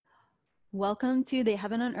Welcome to the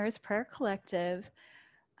Heaven on Earth Prayer Collective.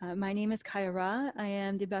 My name is Kyra. I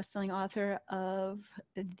am the best-selling author of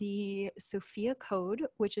the Sophia Code,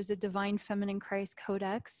 which is a divine feminine Christ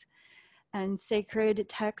codex and sacred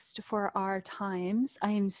text for our times.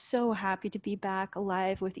 I am so happy to be back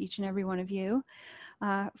alive with each and every one of you.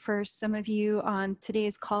 For some of you on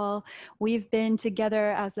today's call, we've been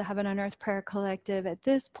together as the Heaven on Earth Prayer Collective at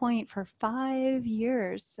this point for 5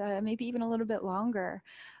 years, maybe even a little bit longer.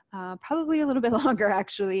 Probably a little bit longer,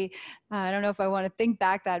 actually. I don't know if I want to think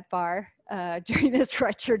back that far during this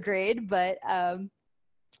retrograde, but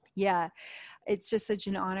yeah, it's just such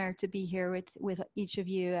an honor to be here with each of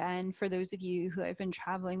you. And for those of you who I've been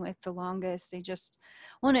traveling with the longest, I just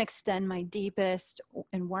want to extend my deepest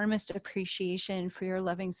and warmest appreciation for your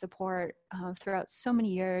loving support throughout so many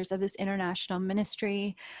years of this international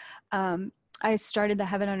ministry. I started the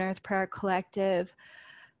Heaven on Earth Prayer Collective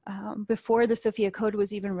before the Sophia Code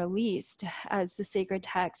was even released as the sacred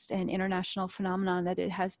text and international phenomenon that it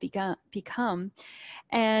has become.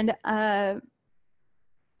 And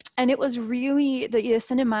it was really, the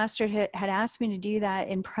Ascended Master had asked me to do that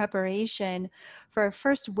in preparation for a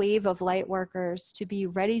first wave of light workers to be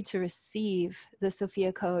ready to receive the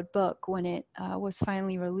Sophia Code book when it was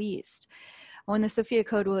finally released. When the Sophia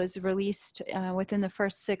Code was released within the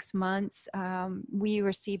first 6 months, we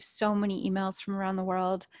received so many emails from around the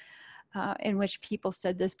world in which people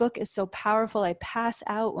said, "This book is so powerful, I pass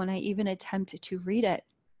out when I even attempt to read it,"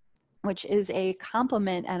 which is a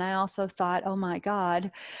compliment. And I also thought, oh my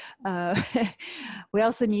God, we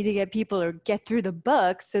also need to get people to get through the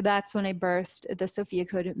book. So that's when I birthed the Sophia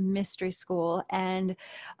Code Mystery School. And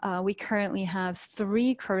we currently have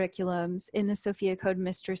 3 curriculums in the Sophia Code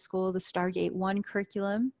Mystery School: the Stargate 1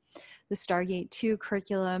 curriculum, the Stargate 2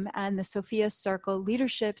 curriculum, and the Sophia Circle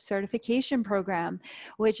Leadership Certification Program,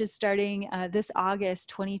 which is starting this August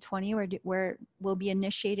 2020, where we'll be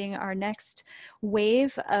initiating our next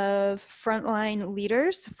wave of frontline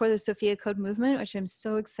leaders for the Sophia Code movement, which I'm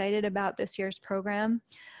so excited about this year's program.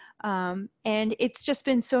 And it's just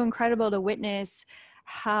been so incredible to witness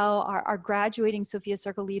how our graduating Sophia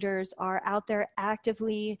Circle leaders are out there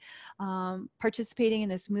actively participating in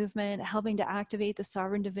this movement, helping to activate the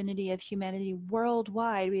sovereign divinity of humanity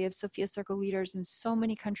worldwide. We have Sophia Circle leaders in so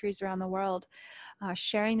many countries around the world,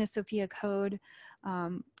 sharing the Sophia Code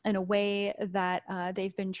in a way that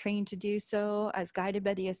they've been trained to do so, as guided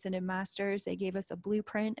by the Ascended Masters. They gave us a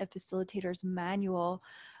blueprint, a facilitator's manual.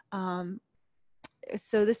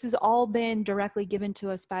 So this has all been directly given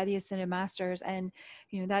to us by the Ascended Masters. And,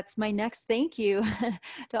 that's my next thank you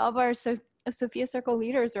to all of our Sophia Circle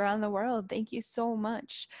leaders around the world. Thank you so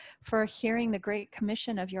much for hearing the great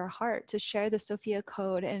commission of your heart to share the Sophia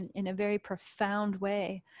Code in a very profound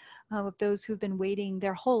way with those who've been waiting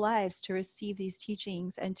their whole lives to receive these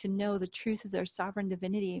teachings and to know the truth of their sovereign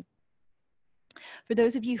divinity. For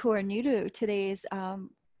those of you who are new to today's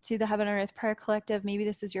to the Heaven on Earth Prayer Collective, maybe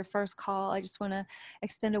this is your first call, I just want to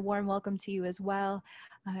extend a warm welcome to you as well,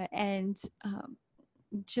 and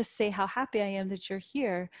just say how happy I am that you're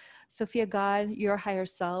here. Sophia God, your higher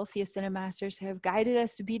self, the Ascended Masters have guided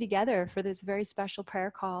us to be together for this very special prayer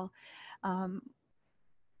call.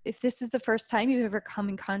 If this is the first time you've ever come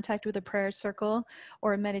in contact with a prayer circle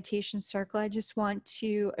or a meditation circle, I just want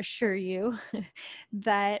to assure you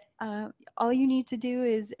that all you need to do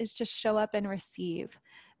is just show up and receive.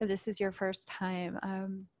 If this is your first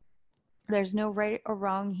time, there's no right or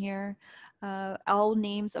wrong here. All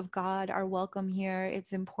names of God are welcome here.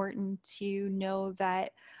 It's important to know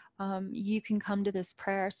that you can come to this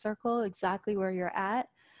prayer circle exactly where you're at.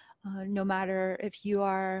 No matter if you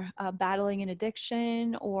are battling an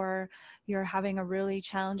addiction or you're having a really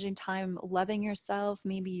challenging time loving yourself,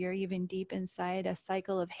 maybe you're even deep inside a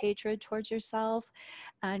cycle of hatred towards yourself.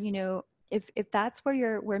 And, if that's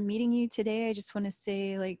where we're meeting you today, I just want to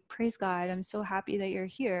say, praise God. I'm so happy that you're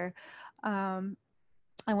here. And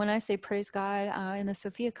when I say praise God in the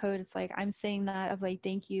Sophia Code, it's like I'm saying that of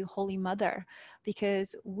thank you, Holy Mother,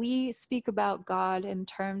 because we speak about God in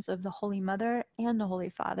terms of the Holy Mother and the Holy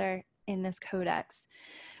Father in this codex.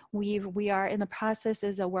 We are in the process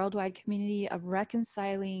as a worldwide community of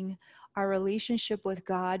reconciling our relationship with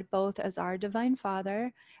God, both as our Divine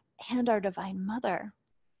Father and our Divine Mother.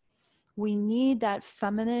 We need that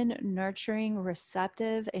feminine, nurturing,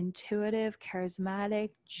 receptive, intuitive,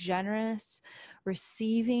 charismatic, generous,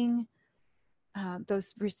 receiving,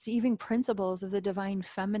 those receiving principles of the divine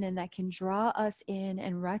feminine that can draw us in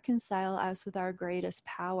and reconcile us with our greatest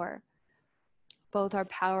power. Both our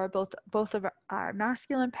power, both of our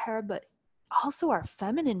masculine power, but also our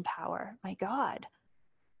feminine power. My God.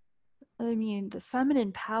 I mean, the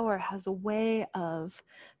feminine power has a way of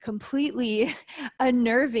completely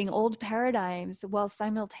unnerving old paradigms while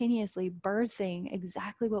simultaneously birthing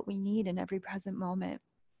exactly what we need in every present moment.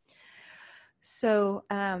 So,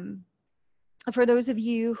 for those of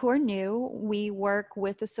you who are new, we work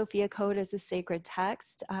with the Sophia Code as a sacred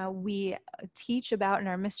text. We teach about in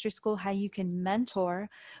our mystery school how you can mentor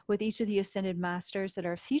with each of the ascended masters that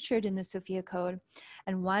are featured in the Sophia Code.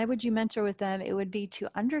 And why would you mentor with them? It would be to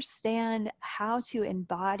understand how to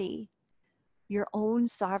embody your own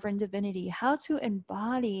sovereign divinity, how to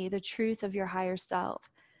embody the truth of your higher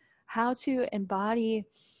self, how to embody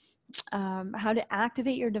how to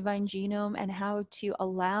activate your divine genome, and how to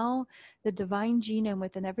allow the divine genome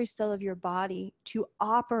within every cell of your body to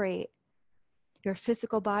operate your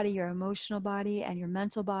physical body, your emotional body, and your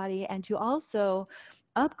mental body, and to also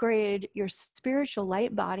upgrade your spiritual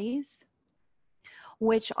light bodies,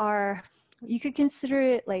 which are, you could consider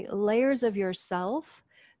it like layers of yourself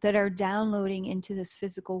that are downloading into this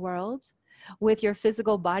physical world, with your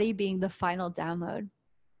physical body being the final download.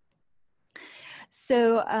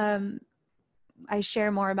 So, I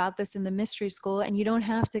share more about this in the mystery school, and you don't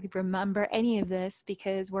have to remember any of this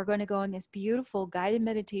because we're going to go on this beautiful guided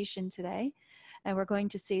meditation today, and we're going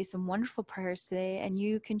to say some wonderful prayers today, and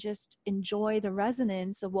you can just enjoy the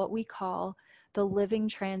resonance of what we call the living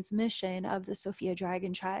transmission of the Sophia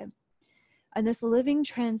Dragon Tribe. And this living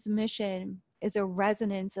transmission is a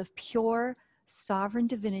resonance of pure sovereign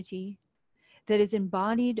divinity that is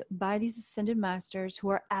embodied by these ascended masters who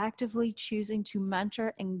are actively choosing to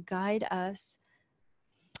mentor and guide us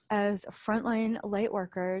as frontline light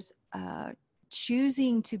workers,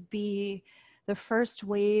 choosing to be the first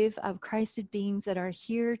wave of Christed beings that are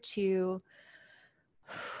here to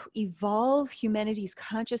evolve humanity's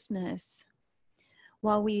consciousness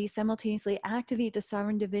while we simultaneously activate the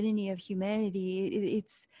sovereign divinity of humanity.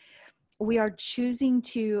 We are choosing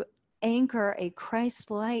to anchor a Christ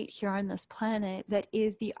light here on this planet that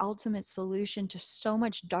is the ultimate solution to so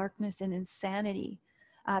much darkness and insanity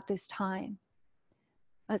at this time.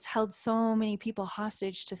 It's held so many people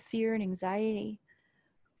hostage to fear and anxiety.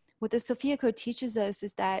 What the Sophia Code teaches us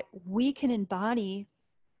is that we can embody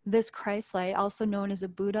this Christ light, also known as a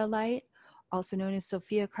Buddha light, also known as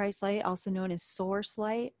Sophia Christ light, also known as Source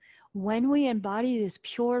light. When we embody this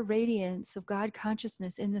pure radiance of God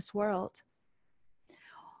consciousness in this world,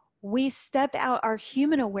 we step out, our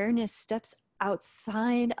human awareness steps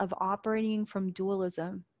outside of operating from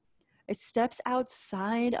dualism. It steps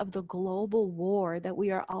outside of the global war that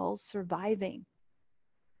we are all surviving.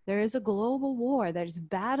 There is a global war that is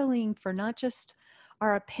battling for not just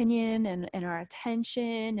our opinion and our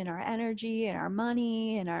attention and our energy and our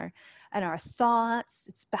money and our thoughts.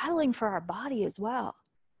 It's battling for our body as well.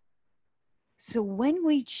 So when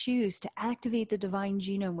we choose to activate the divine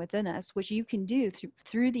genome within us, which you can do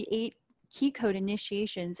through the 8 key code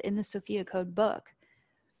initiations in the Sophia Code book,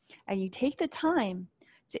 and you take the time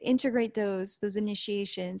to integrate those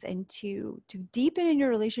initiations and to deepen in your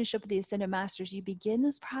relationship with the Ascended Masters, you begin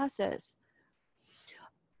this process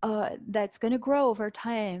that's going to grow over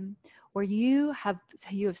time, where you have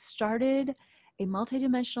started a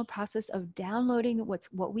multidimensional process of downloading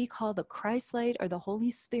what we call the Christ light or the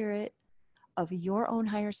Holy Spirit of your own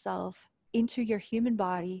higher self into your human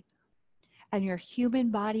body, and your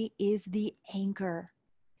human body is the anchor.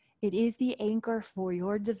 It is the anchor for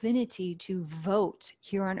your divinity to vote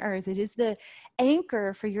here on earth. It is the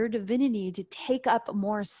anchor for your divinity to take up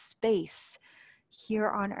more space here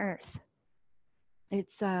on earth.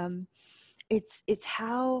 It's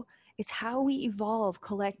how we evolve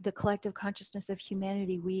the collective consciousness of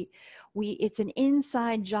humanity. It's an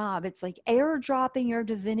inside job. It's like airdropping your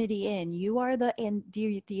divinity in. You are the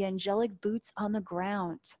angelic boots on the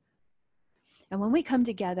ground. And when we come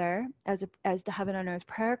together as the Heaven on Earth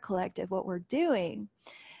Prayer Collective, what we're doing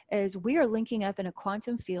is we are linking up in a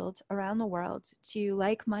quantum field around the world to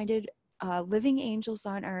like-minded living angels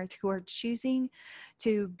on earth who are choosing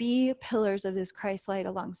to be pillars of this Christ light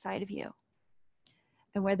alongside of you.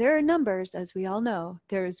 And where there are numbers, as we all know,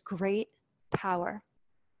 there is great power.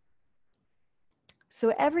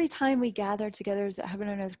 So every time we gather together as a Heaven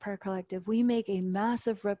on Earth Prayer Collective, we make a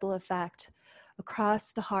massive ripple effect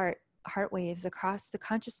across the heart waves, across the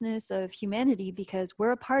consciousness of humanity, because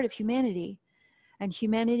we're a part of humanity. And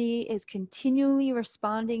humanity is continually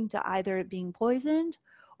responding to either it being poisoned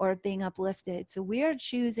or it being uplifted. So we are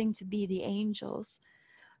choosing to be the angels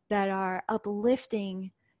that are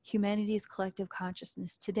uplifting humanity's collective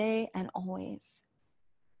consciousness today and always.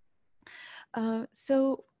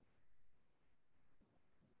 So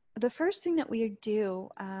the first thing that we do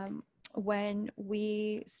when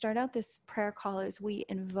we start out this prayer call is we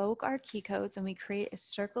invoke our key codes and we create a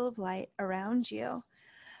circle of light around you.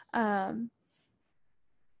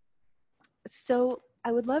 So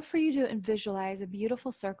I would love for you to visualize a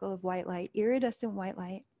beautiful circle of white light, iridescent white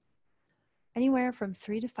light, anywhere from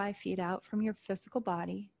 3 to 5 feet out from your physical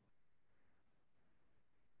body.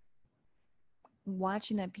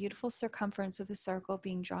 Watching that beautiful circumference of the circle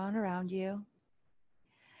being drawn around you.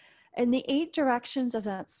 In the 8 directions of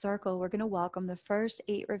that circle, we're going to welcome the first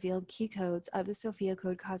 8 revealed key codes of the Sophia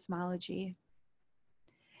Code cosmology.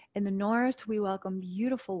 In the north, we welcome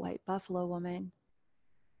beautiful white buffalo woman.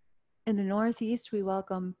 In the northeast, we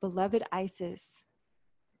welcome beloved Isis.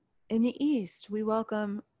 In the east, we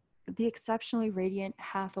welcome the exceptionally radiant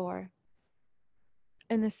Hathor.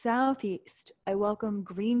 In the southeast, I welcome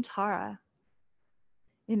green Tara.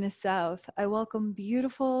 In the south, I welcome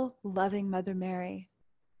beautiful, loving Mother Mary.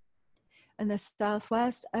 In the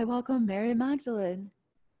southwest, I welcome Mary Magdalene.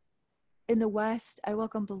 In the west, I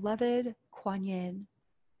welcome beloved Kuan Yin.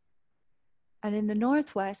 And in the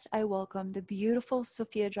northwest, I welcome the beautiful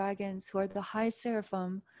Sophia dragons, who are the high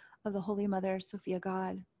seraphim of the Holy Mother, Sophia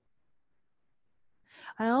God.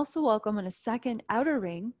 I also welcome in a second outer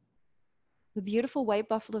ring, the beautiful white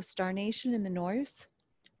buffalo star nation in the north,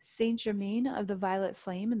 Saint Germain of the violet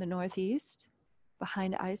flame in the northeast,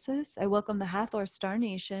 behind Isis. I welcome the Hathor star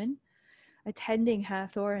nation, attending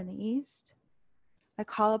Hathor in the east. I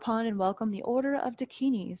call upon and welcome the Order of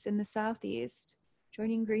Dakinis in the southeast,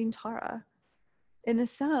 joining green Tara. In the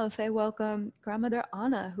south, I welcome Grandmother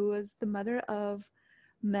Anna, who is the mother of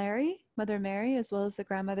Mary, Mother Mary, as well as the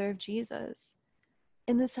grandmother of Jesus.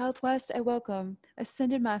 In the southwest, I welcome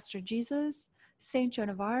Ascended Master Jesus, Saint Joan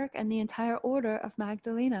of Arc, and the entire Order of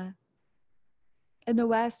Magdalena. In the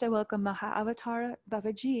west, I welcome Mahavatar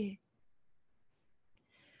Babaji.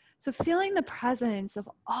 So feeling the presence of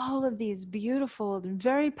all of these beautiful and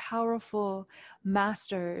very powerful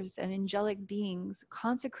masters and angelic beings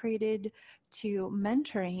consecrated to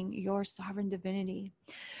mentoring your sovereign divinity.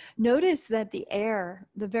 Notice that the air,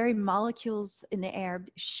 the very molecules in the air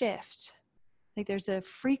shift. Like there's a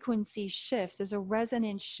frequency shift, there's a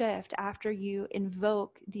resonance shift after you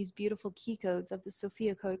invoke these beautiful key codes of the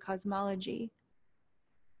Sophia Code cosmology.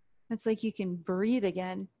 It's like you can breathe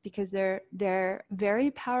again, because their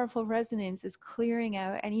very powerful resonance is clearing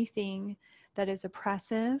out anything that is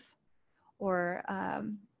oppressive or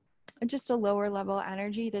just a lower level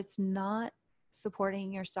energy that's not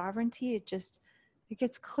supporting your sovereignty. It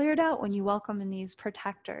gets cleared out when you welcome in these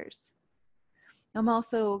protectors. I'm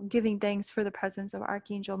also giving thanks for the presence of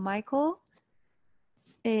Archangel Michael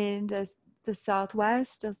in the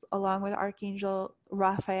southwest, along with Archangel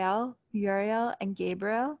Raphael, Uriel, and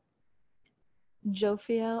Gabriel,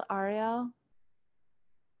 Jophiel, Ariel,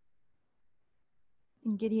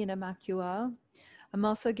 and Gideon Amakuel. I'm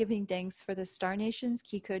also giving thanks for the Star Nations,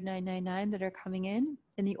 key code 999, that are coming in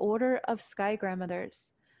the Order of Sky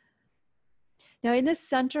Grandmothers. Now, in the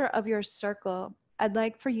center of your circle, I'd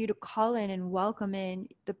like for you to call in and welcome in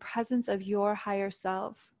the presence of your higher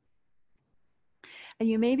self. And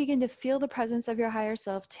you may begin to feel the presence of your higher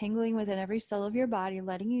self tingling within every cell of your body,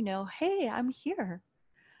 letting you know, hey, I'm here.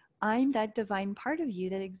 I'm that divine part of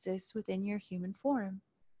you that exists within your human form.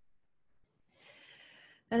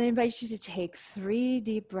 And I invite you to take 3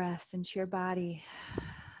 deep breaths into your body.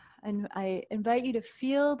 And I invite you to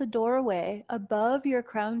feel the doorway above your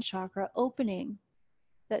crown chakra opening.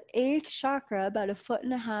 That 8th chakra, about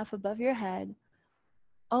 1.5 feet above your head,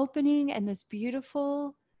 opening, and this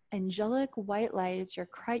beautiful angelic white light, it's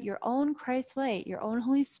your own Christ light, your own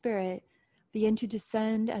Holy Spirit, begin to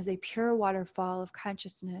descend as a pure waterfall of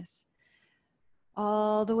consciousness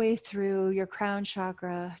all the way through your crown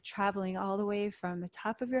chakra, traveling all the way from the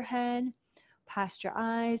top of your head, past your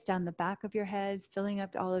eyes, down the back of your head, filling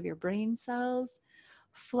up all of your brain cells,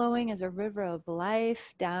 flowing as a river of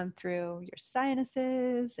life down through your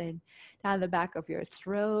sinuses and down the back of your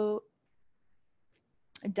throat,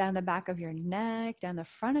 down the back of your neck, down the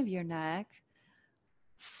front of your neck,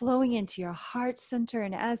 flowing into your heart center.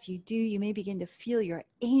 And as you do, you may begin to feel your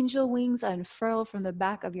angel wings unfurl from the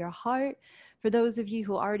back of your heart. For those of you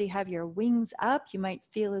who already have your wings up, you might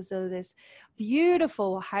feel as though this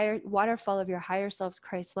beautiful higher waterfall of your higher self's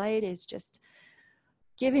Christ light is just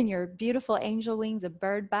giving your beautiful angel wings a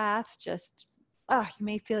bird bath. Just, you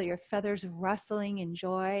may feel your feathers rustling in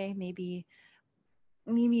joy. Maybe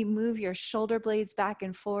move your shoulder blades back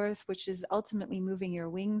and forth, which is ultimately moving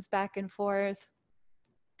your wings back and forth.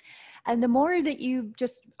 And the more that you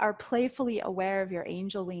just are playfully aware of your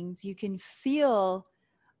angel wings, you can feel,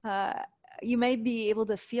 you may be able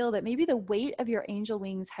to feel that maybe the weight of your angel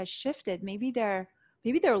wings has shifted. Maybe they're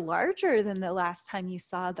Maybe they're larger than the last time you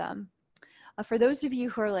saw them. For those of you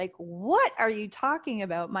who are like, what are you talking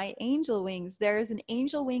about? My angel wings. There is an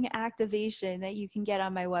angel wing activation that you can get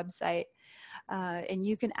on my website. And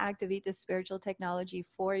you can activate this spiritual technology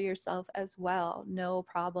for yourself as well, no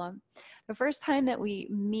problem. The first time that we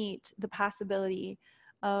meet the possibility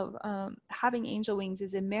of having angel wings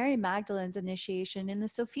is in Mary Magdalene's initiation in the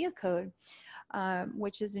Sophia Code,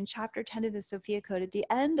 which is in chapter 10 of the Sophia Code, at the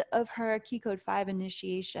end of her Key Code 5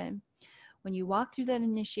 initiation. When you walk through that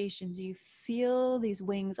initiation, you feel these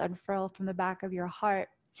wings unfurl from the back of your heart.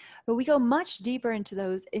 But we go much deeper into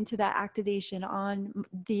that activation on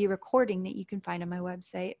the recording that you can find on my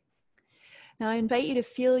website. Now, I invite you to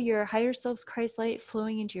feel your higher self's Christ light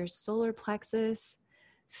flowing into your solar plexus,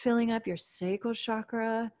 filling up your sacral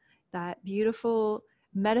chakra, that beautiful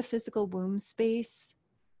metaphysical womb space,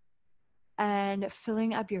 and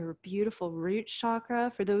filling up your beautiful root chakra.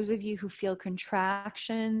 For those of you who feel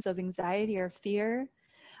contractions of anxiety or fear,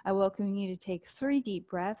 I welcome you to take 3 deep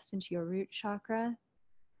breaths into your root chakra.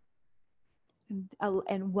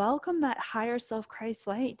 And welcome that higher self Christ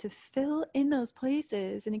light to fill in those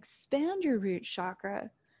places and expand your root chakra.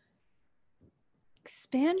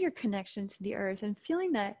 Expand your connection to the earth and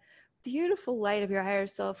feeling that beautiful light of your higher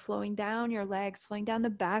self flowing down your legs, flowing down the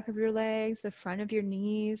back of your legs, the front of your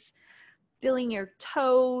knees, feeling your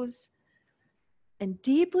toes, and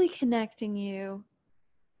deeply connecting you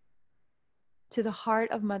to the heart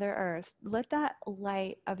of Mother Earth. Let that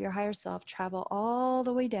light of your higher self travel all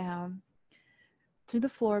the way down through the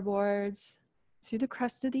floorboards, through the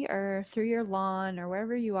crust of the earth, through your lawn or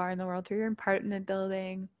wherever you are in the world, through your apartment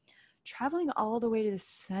building, traveling all the way to the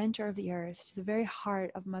center of the earth, to the very heart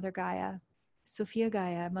of Mother Gaia, Sophia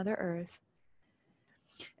Gaia, Mother Earth.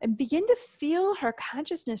 And begin to feel her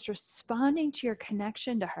consciousness responding to your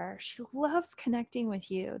connection to her. She loves connecting with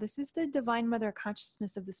you. This is the divine mother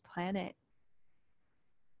consciousness of this planet.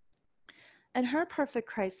 And her perfect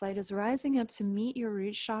Christ light is rising up to meet your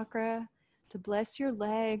root chakra, to bless your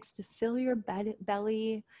legs, to fill your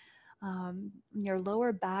belly, your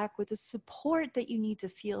lower back with the support that you need to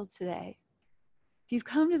feel today. If you've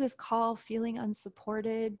come to this call feeling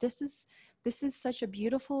unsupported, this is such a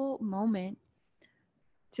beautiful moment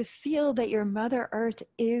to feel that your Mother Earth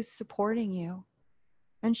is supporting you.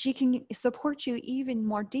 And she can support you even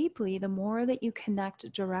more deeply the more that you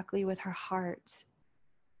connect directly with her heart.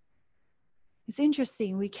 It's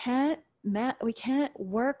interesting. We can't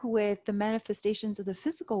work with the manifestations of the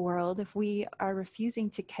physical world if we are refusing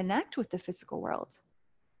to connect with the physical world.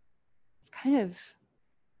 It's kind of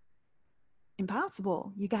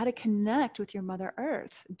impossible. You got to connect with your Mother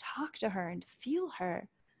Earth and talk to her and feel her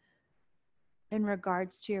in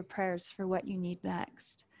regards to your prayers for what you need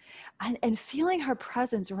next. And feeling her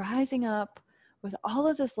presence rising up with all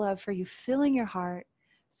of this love for you, filling your heart.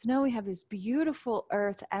 So now we have this beautiful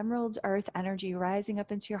earth, emerald earth energy rising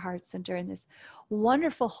up into your heart center, and this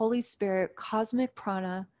wonderful Holy Spirit, cosmic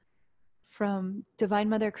prana from Divine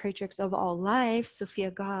Mother Creatrix of all life,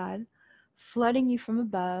 Sophia God, flooding you from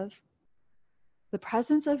above. The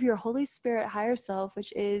presence of your Holy Spirit higher self,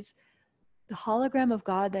 which is the hologram of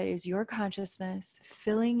God that is your consciousness,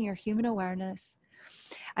 filling your human awareness.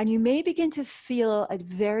 And you may begin to feel a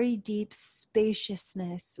very deep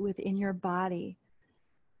spaciousness within your body,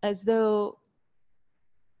 as though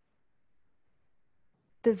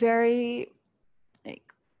the very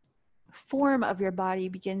form of your body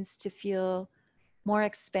begins to feel more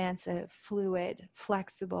expansive, fluid,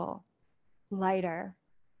 flexible, lighter,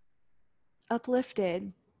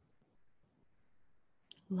 uplifted,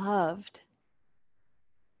 loved,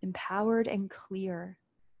 empowered, and clear.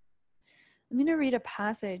 I'm going to read a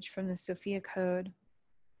passage from the Sophia Code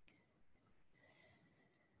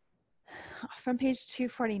from page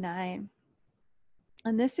 249.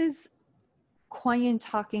 And this is Kuan Yin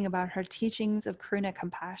talking about her teachings of Karuna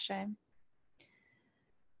compassion.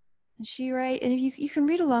 And she writes, and you can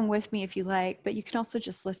read along with me if you like, but you can also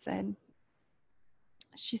just listen.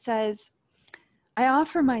 She says, I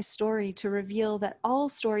offer my story to reveal that all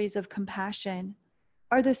stories of compassion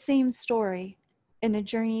are the same story in the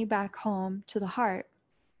journey back home to the heart.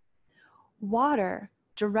 Water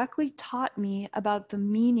directly taught me about the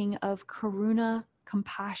meaning of Karuna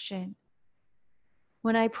compassion.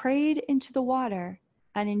 When I prayed into the water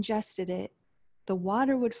and ingested it, the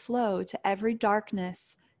water would flow to every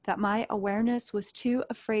darkness that my awareness was too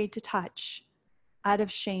afraid to touch, out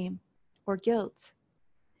of shame or guilt.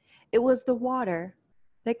 It was the water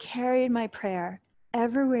that carried my prayer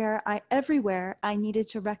everywhere I needed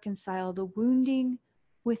to reconcile the wounding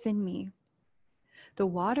within me. The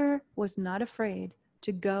water was not afraid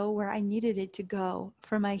to go where I needed it to go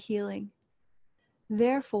for my healing.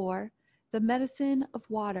 Therefore, the medicine of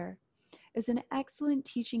water is an excellent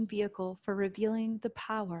teaching vehicle for revealing the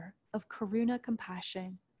power of karuna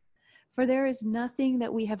compassion. For there is nothing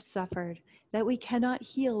that we have suffered that we cannot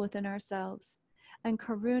heal within ourselves. And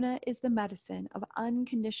karuna is the medicine of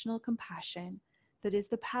unconditional compassion that is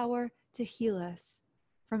the power to heal us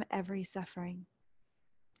from every suffering.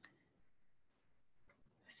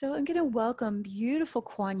 So I'm going to welcome beautiful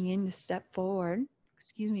Kuan Yin to step forward.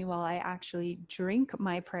 Excuse me while I actually drink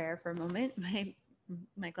my prayer for a moment,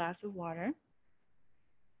 my glass of water.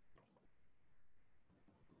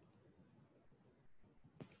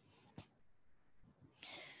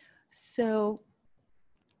 So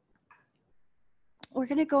we're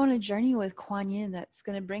going to go on a journey with Kuan Yin that's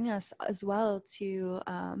going to bring us as well to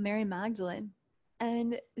Mary Magdalene.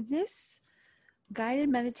 And this guided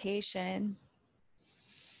meditation,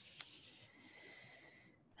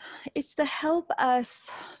 it's to help us.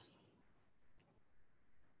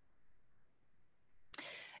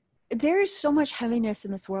 There's so much heaviness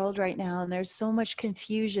in this world right now, and there's so much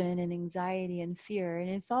confusion and anxiety and fear. And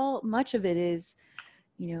it's all, much of it is,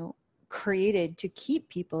 created to keep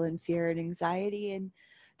people in fear and anxiety. And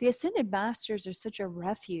the Ascended Masters are such a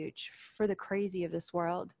refuge for the crazy of this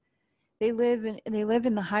world. They live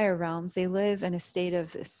in the higher realms. They live in a state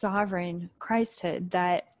of sovereign Christhood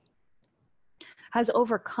that has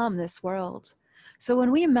overcome this world. So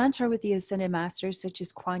when we mentor with the Ascended Masters, such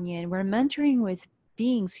as Kuan Yin, we're mentoring with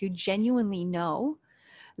beings who genuinely know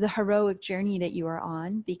the heroic journey that you are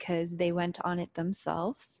on because they went on it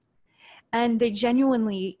themselves. And they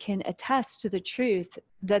genuinely can attest to the truth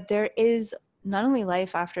that there is not only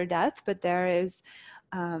life after death, but there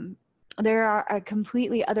are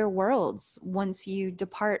completely other worlds once you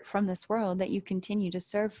depart from this world that you continue to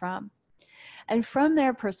serve from. And from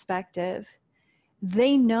their perspective,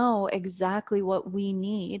 they know exactly what we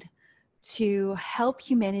need to help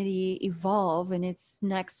humanity evolve in its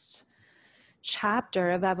next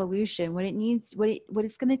chapter of evolution, what it needs, what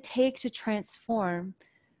it's going to take to transform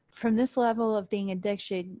from this level of being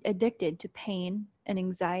addicted to pain and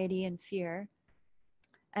anxiety and fear,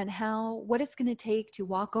 and what it's going to take to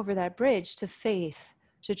walk over that bridge to faith,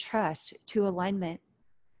 to trust, to alignment.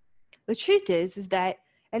 The truth is that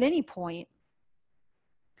at any point,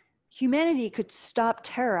 humanity could stop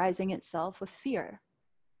terrorizing itself with fear.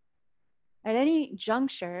 At any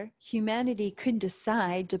juncture, humanity could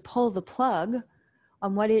decide to pull the plug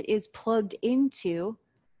on what it is plugged into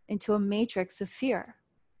a matrix of fear.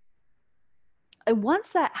 And once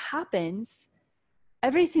that happens,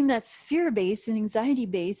 everything that's fear-based and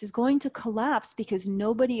anxiety-based is going to collapse because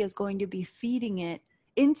nobody is going to be feeding it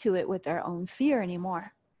into it with their own fear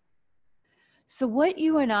anymore. So what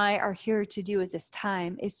you and I are here to do at this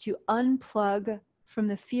time is to unplug from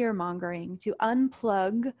the fear-mongering, to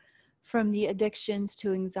unplug from the addictions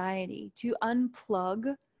to anxiety, to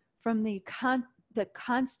unplug from the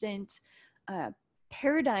constant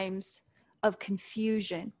paradigms of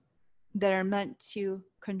confusion that are meant to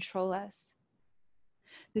control us.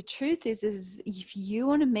 The truth is if you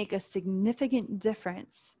want to make a significant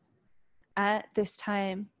difference at this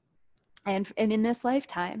time and in this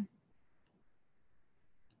lifetime,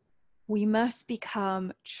 we must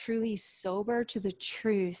become truly sober to the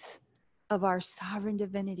truth of our sovereign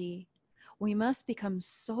divinity. We must become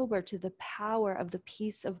sober to the power of the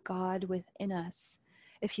peace of God within us.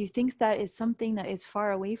 If you think that is something that is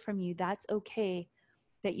far away from you, that's okay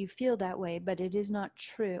that you feel that way, but it is not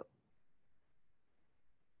true.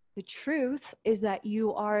 The truth is that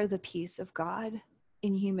you are the peace of God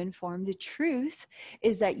in human form. The truth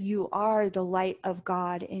is that you are the light of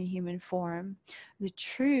God in human form. The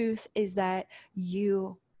truth is that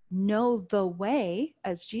you know the way,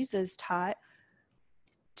 as Jesus taught,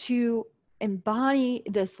 to embody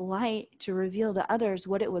this light to reveal to others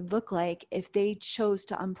what it would look like if they chose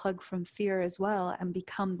to unplug from fear as well and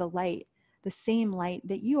become the light, the same light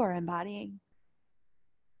that you are embodying.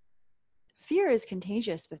 Fear is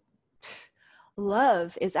contagious, but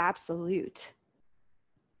love is absolute.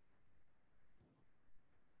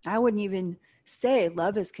 I wouldn't even say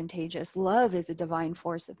love is contagious. Love is a divine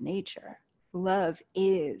force of nature. Love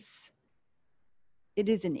is. It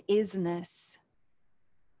is an isness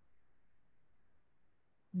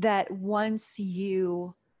that once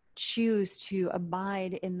you choose to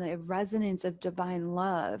abide in the resonance of divine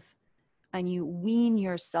love and you wean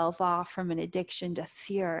yourself off from an addiction to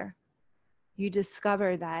fear, you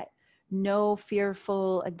discover that no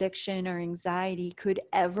fearful addiction or anxiety could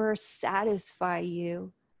ever satisfy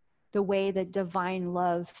you the way that divine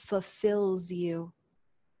love fulfills you,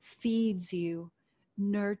 feeds you,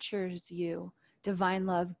 nurtures you. Divine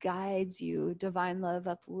love guides you. Divine love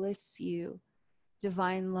uplifts you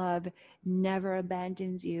Divine love never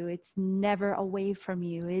abandons you. It's never away from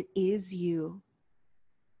you. It is you.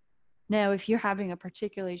 Now, if you're having a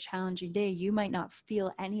particularly challenging day, you might not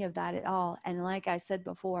feel any of that at all. And like I said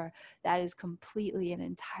before, that is completely and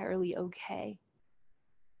entirely okay.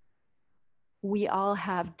 We all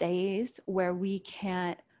have days where we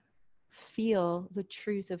can't feel the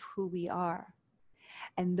truth of who we are.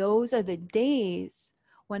 And those are the days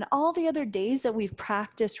when all the other days that we've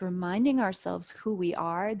practiced reminding ourselves who we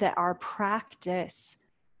are, that our practice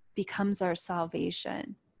becomes our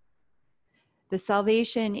salvation. The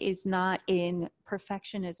salvation is not in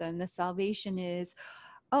perfectionism. The salvation is,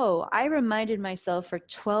 oh, I reminded myself for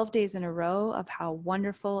 12 days in a row of how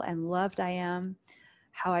wonderful and loved I am,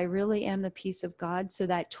 how I really am the peace of God, so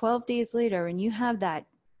that 12 days later, when you have that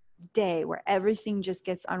day where everything just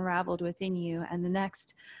gets unraveled within you and the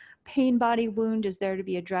next pain body wound is there to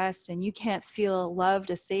be addressed and you can't feel love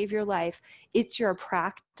to save your life, it's your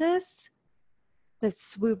practice that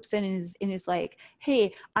swoops in and is like,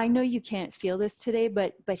 hey, I know you can't feel this today,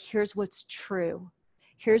 but here's what's true.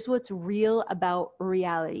 Here's what's real about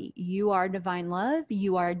reality. You are divine love.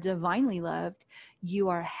 You are divinely loved. You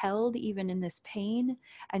are held even in this pain.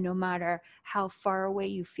 And no matter how far away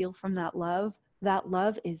you feel from that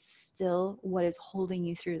love is still what is holding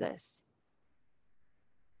you through this.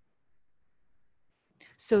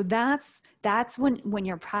 So that's when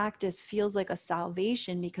your practice feels like a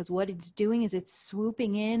salvation, because what it's doing is it's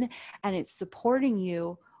swooping in and it's supporting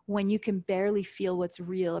you when you can barely feel what's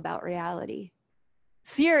real about reality.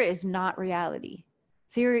 Fear is not reality.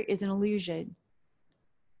 Fear is an illusion.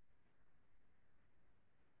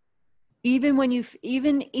 Even when you,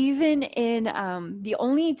 even in the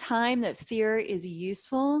only time that fear is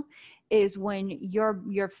useful is when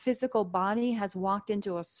your physical body has walked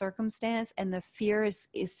into a circumstance and the fear is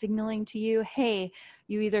signaling to you, hey,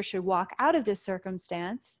 you either should walk out of this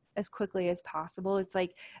circumstance as quickly as possible. It's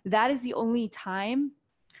like, that is the only time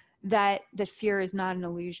that fear is not an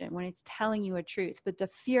illusion, when it's telling you a truth. But the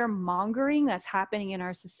fear mongering that's happening in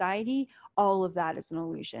our society, all of that is an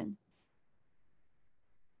illusion.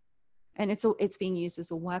 And it's being used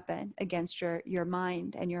as a weapon against your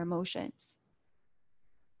mind and your emotions.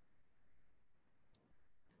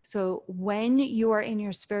 So when you are in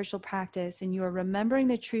your spiritual practice and you are remembering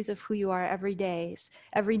the truth of who you are every day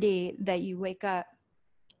that you wake up,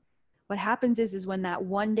 what happens is when that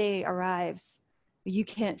one day arrives, you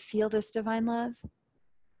can't feel this divine love,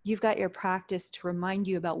 you've got your practice to remind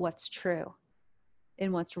you about what's true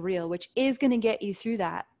and what's real, which is going to get you through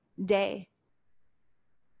that day.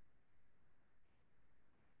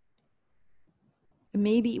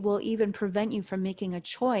 Maybe it will even prevent you from making a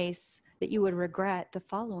choice that you would regret the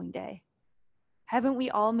following day. Haven't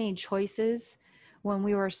we all made choices when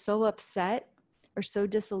we were so upset or so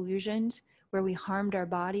disillusioned, where we harmed our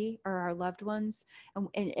body or our loved ones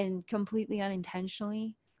and completely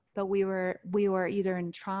unintentionally, but we were either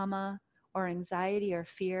in trauma or anxiety or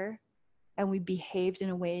fear, and we behaved in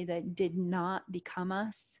a way that did not become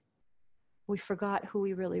us? We forgot who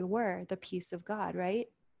we really were, the peace of God, right?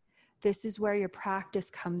 This is where your practice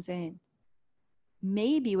comes in.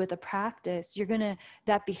 Maybe with a practice,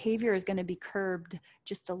 that behavior is going to be curbed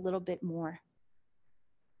just a little bit more.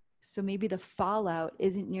 So maybe the fallout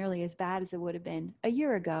isn't nearly as bad as it would have been a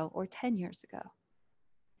year ago or 10 years ago.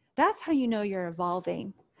 That's how you know you're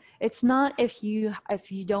evolving. It's not if you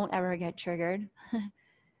don't ever get triggered.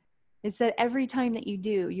 It's that every time that you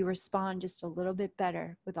do, you respond just a little bit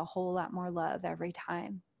better with a whole lot more love every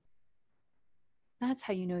time. That's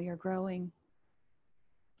how you know you're growing.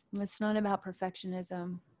 It's not about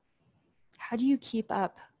perfectionism. How do you keep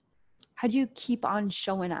up? How do you keep on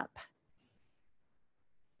showing up?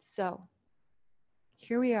 So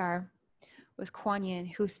here we are with Kuan Yin,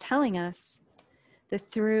 who's telling us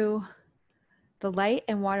that through the light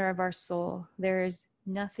and water of our soul, there is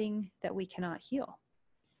nothing that we cannot heal.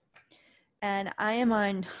 And I am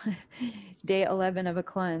on day 11 of a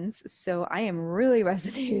cleanse, so I am really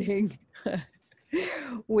resonating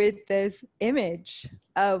with this image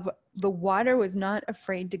of the water was not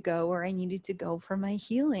afraid to go where I needed to go for my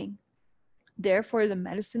healing. Therefore, the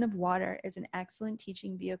medicine of water is an excellent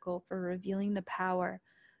teaching vehicle for revealing the power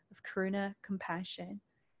of karuna, compassion.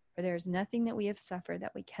 For there is nothing that we have suffered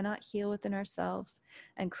that we cannot heal within ourselves,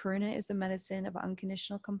 and karuna is the medicine of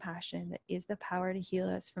unconditional compassion that is the power to heal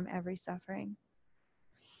us from every suffering.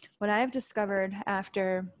 What I have discovered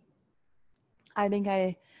after, I think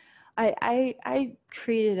I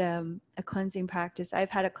created a cleansing practice.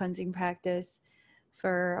 I've had a cleansing practice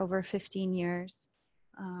for over 15 years.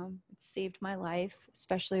 It saved my life,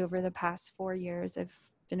 especially over the past 4 years. I've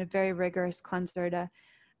been a very rigorous cleanser to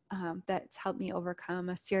that's helped me overcome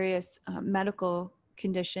a serious medical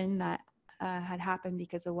condition that had happened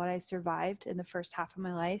because of what I survived in the first half of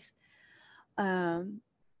my life.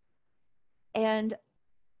 And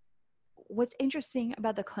what's interesting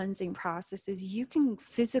about the cleansing process is you can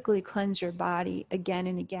physically cleanse your body again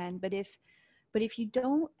and again, but if you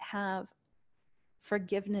don't have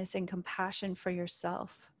forgiveness and compassion for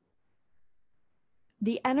yourself,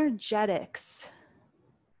 the energetics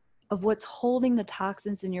of what's holding the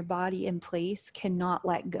toxins in your body in place cannot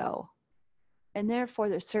let go. And therefore,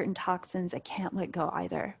 there's certain toxins that can't let go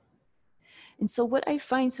either. And so what I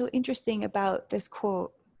find so interesting about this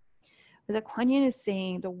quote is that Kuan Yin is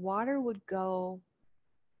saying the water would go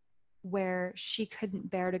where she couldn't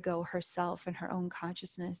bear to go herself in her own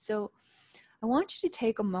consciousness. So I want you to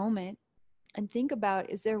take a moment and think about,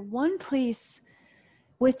 is there one place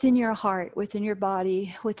within your heart, within your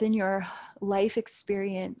body, within your life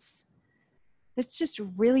experience that's just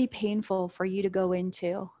really painful for you to go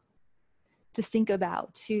into, to think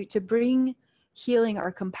about, to bring healing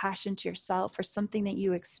or compassion to yourself for something that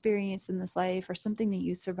you experienced in this life or something that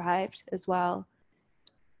you survived as well.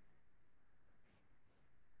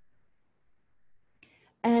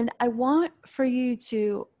 And I want for you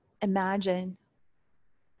to imagine,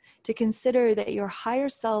 to consider that your higher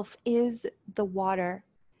self is the water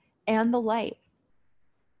and the light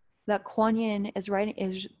that Kuan Yin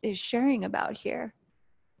is sharing about here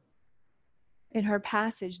in her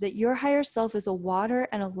passage, that your higher self is a water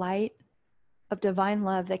and a light of divine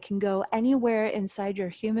love that can go anywhere inside your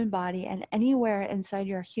human body and anywhere inside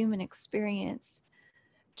your human experience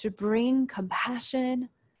to bring compassion,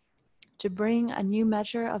 to bring a new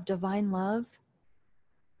measure of divine love,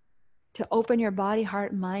 to open your body,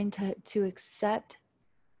 heart, and mind to accept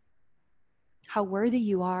how worthy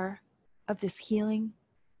you are of this healing,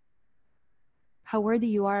 how worthy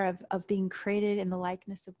you are of being created in the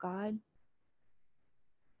likeness of God,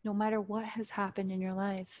 no matter what has happened in your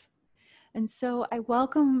life. And so I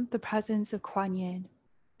welcome the presence of Kuan Yin,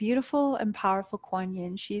 beautiful and powerful Kuan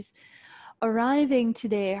Yin. She's arriving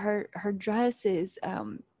today. Her dress is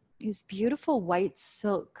beautiful white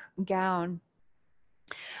silk gown,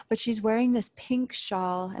 but she's wearing this pink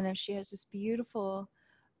shawl, and then she has this beautiful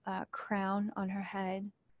crown on her head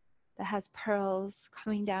that has pearls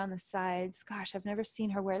coming down the sides. Gosh, I've never seen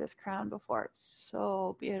her wear this crown before. It's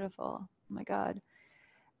so beautiful. Oh my God.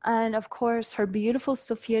 And of course, her beautiful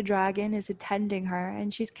Sophia dragon is attending her,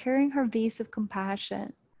 and she's carrying her vase of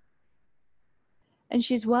compassion. And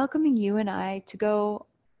she's welcoming you and I to go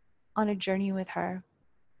on a journey with her.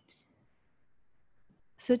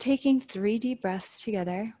 So taking 3 deep breaths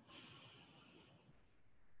together.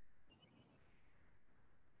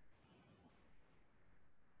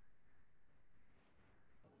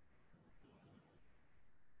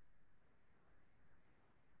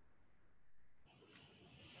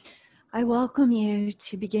 I welcome you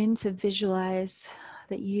to begin to visualize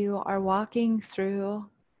that you are walking through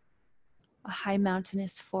a high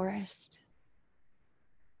mountainous forest.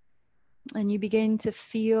 And you begin to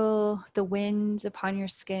feel the wind upon your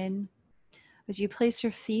skin as you place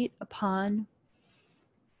your feet upon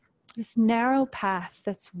this narrow path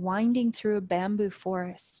that's winding through a bamboo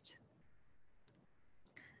forest.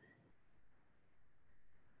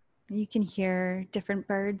 You can hear different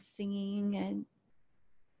birds singing, and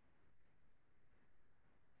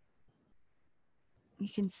you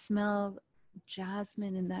can smell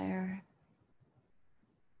jasmine in the air,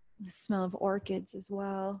 the smell of orchids as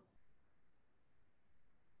well.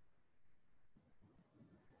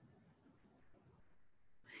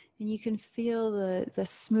 And you can feel the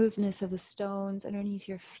smoothness of the stones underneath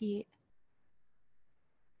your feet.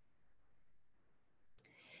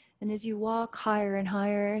 And as you walk higher and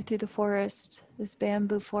higher through the forest, this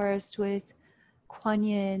bamboo forest with Kuan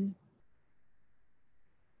Yin,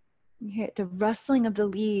 you hear the rustling of the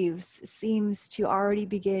leaves seems to already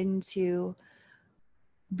begin to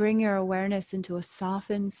bring your awareness into a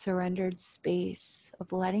softened, surrendered space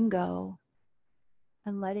of letting go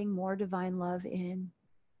and letting more divine love in.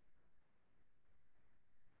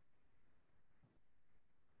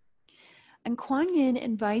 And Kuan Yin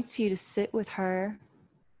invites you to sit with her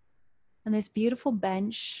on this beautiful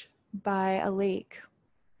bench by a lake.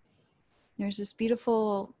 There's this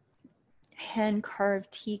beautiful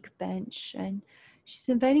hand-carved teak bench, and she's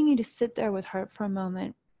inviting you to sit there with her for a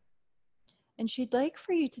moment. And she'd like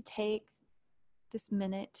for you to take this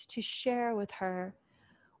minute to share with her,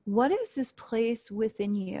 what is this place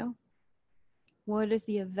within you? What is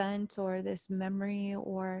the event or this memory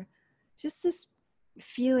or just this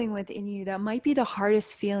feeling within you that might be the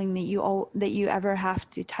hardest feeling that you ever have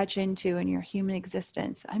to touch into in your human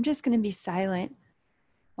existence? I'm just going to be silent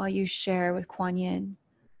while you share with Kuan Yin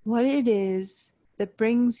what it is that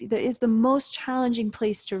is the most challenging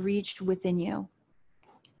place to reach within you.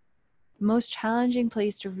 The most challenging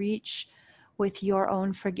place to reach with your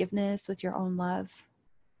own forgiveness, with your own love.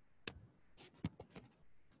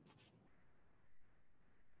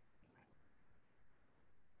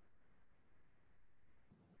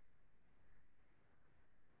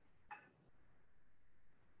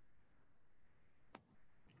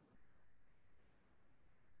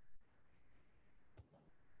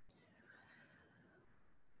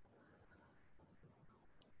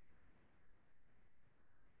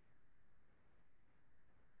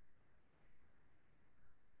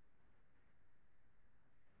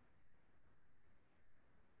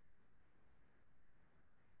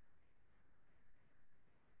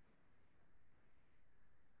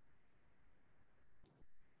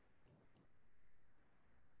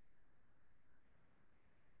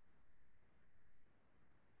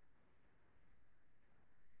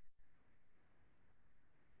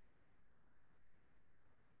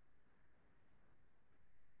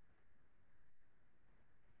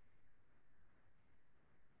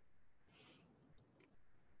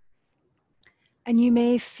 And you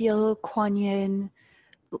may feel Kuan Yin's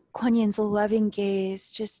loving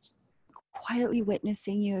gaze just quietly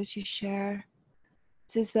witnessing you as you share.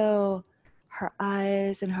 It's as though her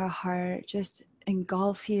eyes and her heart just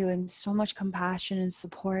engulf you in so much compassion and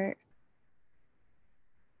support.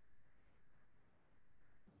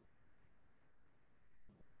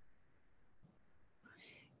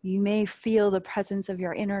 You may feel the presence of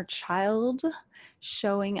your inner child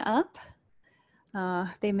showing up.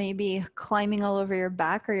 They may be climbing all over your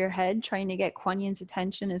back or your head, trying to get Kuan Yin's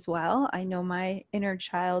attention as well. I know my inner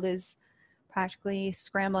child is practically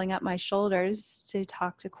scrambling up my shoulders to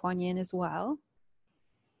talk to Kuan Yin as well.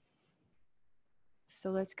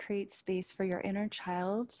 So let's create space for your inner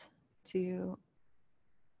child to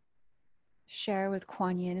share with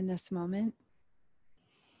Kuan Yin in this moment.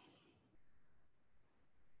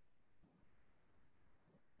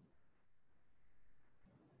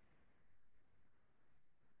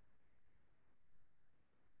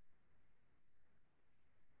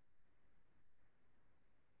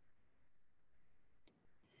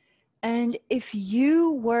 And if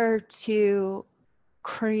you were to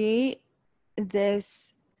create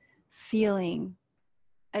this feeling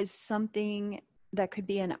as something that could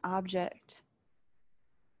be an object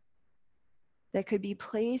that could be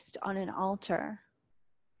placed on an altar,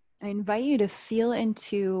 I invite you to feel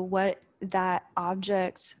into what that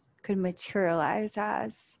object could materialize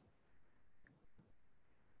as.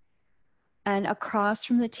 And across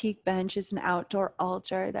from the teak bench is an outdoor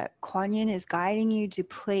altar that Kuan Yin is guiding you to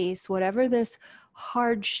place whatever this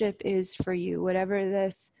hardship is for you, whatever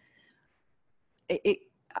this, it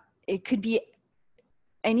could be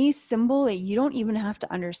any symbol that you don't even have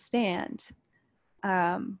to understand.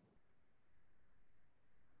 But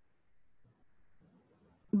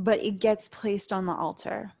it gets placed on the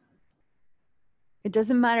altar. It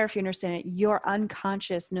doesn't matter if you understand it. Your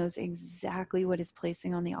unconscious knows exactly what is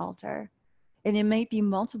placing on the altar. And it might be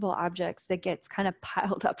multiple objects that gets kind of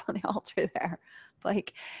piled up on the altar there.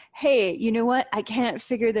 Like, hey, you know what? I can't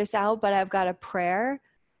figure this out, but I've got a prayer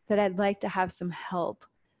that I'd like to have some help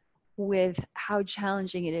with how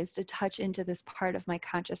challenging it is to touch into this part of my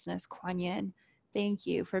consciousness. Kuan Yin, thank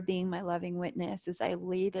you for being my loving witness as I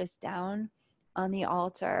lay this down on the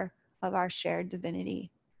altar of our shared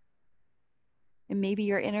divinity. And maybe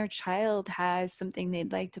your inner child has something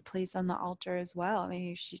they'd like to place on the altar as well.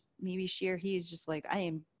 Maybe she or he is just like, I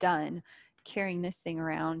am done carrying this thing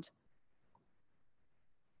around.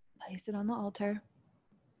 Place it on the altar.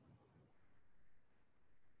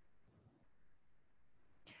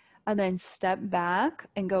 And then step back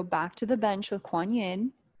and go back to the bench with Kuan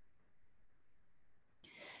Yin.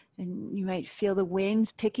 And you might feel the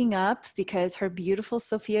winds picking up because her beautiful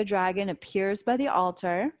Sophia dragon appears by the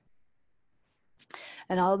altar.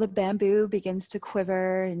 And all the bamboo begins to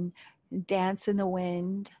quiver and dance in the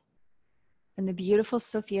wind. And the beautiful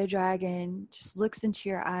Sophia dragon just looks into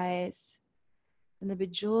your eyes. And the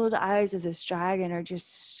bejeweled eyes of this dragon are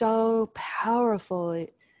just so powerful.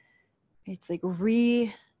 It's like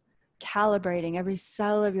recalibrating every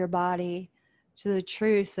cell of your body to the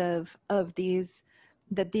truth of these,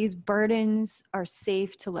 that these burdens are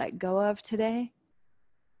safe to let go of today.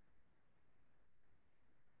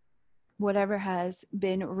 Whatever has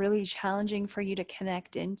been really challenging for you to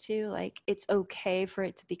connect into, like it's okay for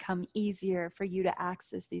it to become easier for you to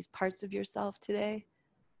access these parts of yourself today.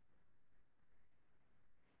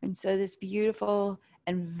 And so this beautiful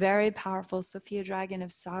and very powerful Sophia dragon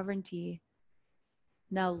of sovereignty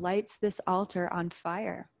now lights this altar on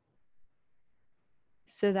fire.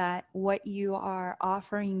 so that what you are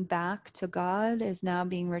offering back to God is now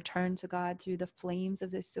being returned to God through the flames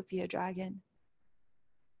of this Sophia dragon.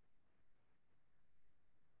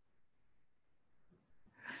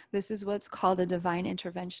 This is what's called a divine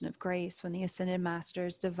intervention of grace, when the Ascended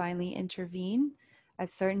Masters divinely intervene at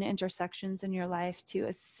certain intersections in your life to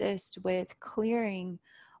assist with clearing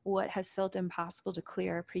what has felt impossible to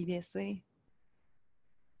clear previously.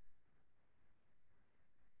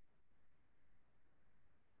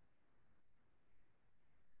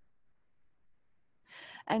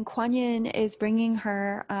 And Kuan Yin is bringing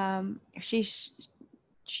her, she's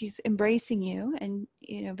embracing you, and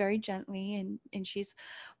very gently, and she's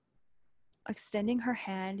extending her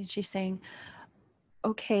hand, and she's saying,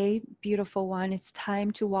 okay, beautiful one, it's time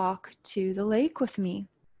to walk to the lake with me.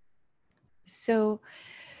 So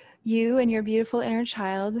you and your beautiful inner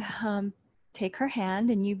child take her hand,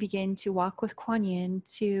 and you begin to walk with Kuan Yin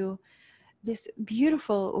to this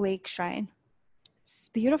beautiful lake shrine. It's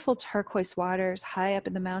beautiful turquoise waters high up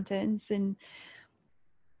in the mountains, and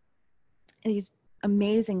these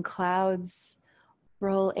amazing clouds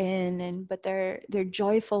roll in, but they're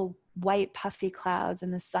joyful white puffy clouds,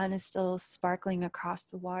 and the sun is still sparkling across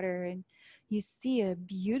the water, and you see a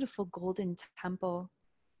beautiful golden temple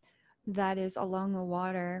that is along the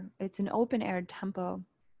water. It's an open air temple,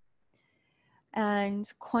 and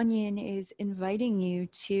Kuan Yin is inviting you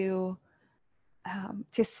to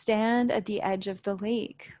stand at the edge of the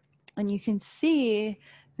lake, and you can see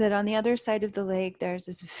that on the other side of the lake there's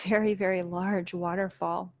this very, very large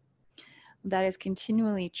waterfall that is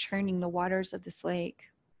continually churning the waters of this lake.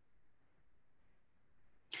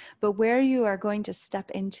 But where you are going to step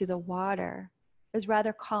into the water is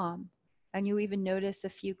rather calm, and you even notice a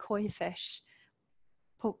few koi fish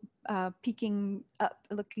peeking up,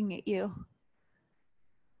 looking at you.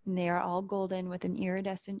 And they are all golden with an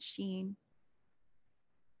iridescent sheen.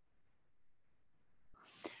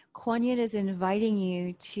 Kuan Yin is inviting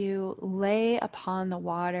you to lay upon the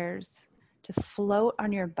waters, to float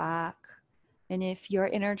on your back. And if your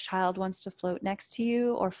inner child wants to float next to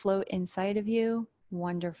you or float inside of you,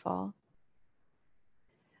 wonderful.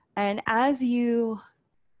 And as you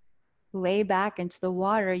lay back into the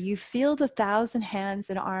water, you feel the 1,000 hands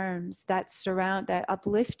and arms that surround, that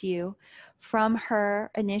uplift you from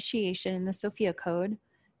her initiation in the Sophia Code.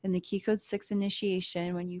 In the Key Code 6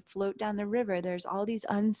 initiation, when you float down the river, there's all these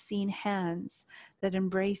unseen hands that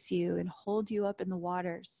embrace you and hold you up in the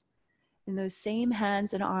waters. And those same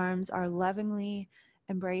hands and arms are lovingly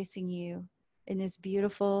embracing you in this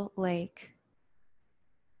beautiful lake.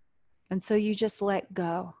 And so you just let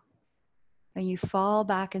go, and you fall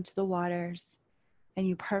back into the waters, and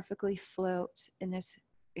you perfectly float in this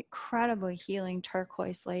incredibly healing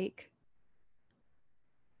turquoise lake.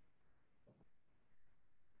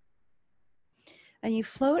 And you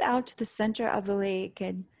float out to the center of the lake,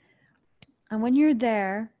 and when you're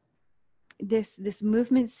there, this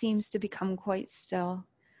movement seems to become quite still.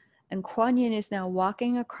 And Kuan Yin is now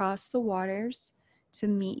walking across the waters to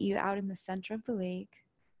meet you out in the center of the lake.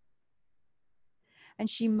 And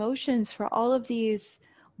she motions for all of these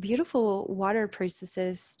beautiful water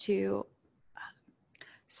priestesses to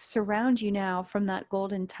surround you now from that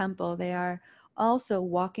golden temple. They are also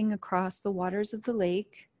walking across the waters of the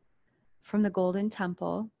lake from the golden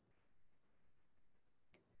temple,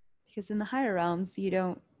 because in the higher realms you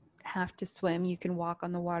don't have to swim. You can walk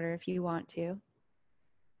on the water if you want to.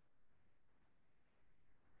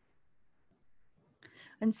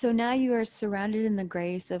 And so now you are surrounded in the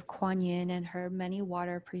grace of Kuan Yin and her many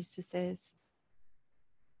water priestesses.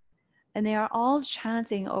 And they are all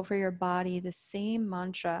chanting over your body the same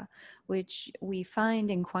mantra, which we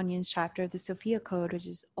find in Kuan Yin's chapter of the Sophia Code, which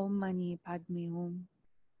is Om Mani Padme Hum.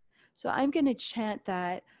 So I'm going to chant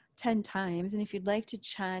that 10 times. And if you'd like to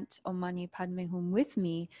chant Om Mani Padme Hum with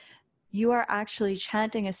me, you are actually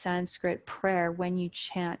chanting a Sanskrit prayer when you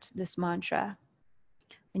chant this mantra.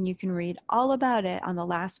 And you can read all about it on the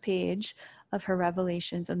last page of her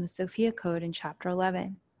revelations on the Sophia Code in chapter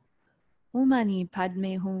 11. Om Mani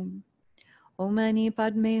Padme Hum. Om Mani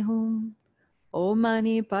Padme Hum. Om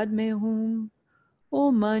Mani Padme Hum.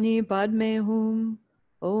 Om Mani Padme Hum.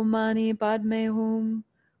 Om Mani Padme Hum.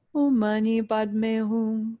 Om Mani Padme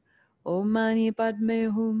Hum. Om Mani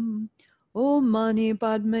Padme Hum. Om Mani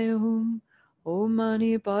Padme Hum. Om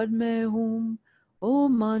Mani Padme Hum.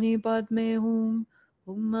 Om Mani Padme Hum.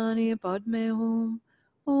 Om Mani Padme Hum.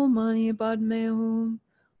 Om Mani Padme Hum.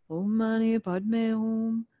 Om Mani Padme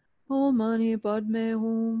Hum. Om Mani Padme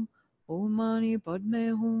Hum. Om Mani Padme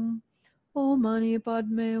Hum. Om Mani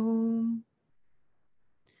Padme Hum.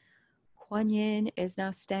 Kuan Yin is now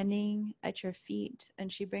standing at your feet, and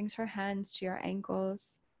she brings her hands to your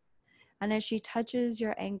ankles. And as she touches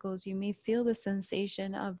your ankles, you may feel the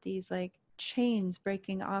sensation of these like chains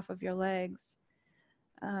breaking off of your legs.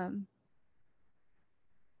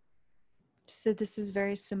 So this is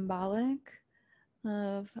very symbolic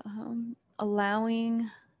of allowing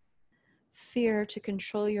fear to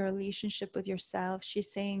control your relationship with yourself. She's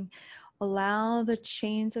saying, allow the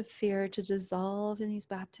chains of fear to dissolve in these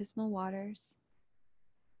baptismal waters,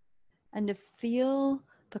 and to feel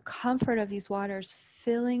the comfort of these waters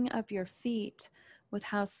filling up your feet with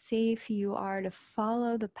how safe you are to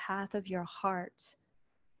follow the path of your heart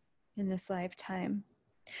in this lifetime.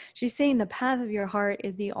 She's saying the path of your heart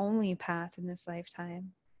is the only path in this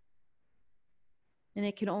lifetime. And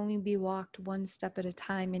it can only be walked one step at a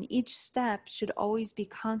time. And each step should always be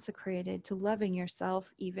consecrated to loving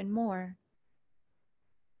yourself even more.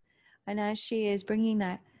 And as she is bringing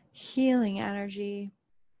that healing energy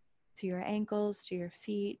to your ankles, to your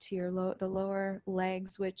feet, to your the lower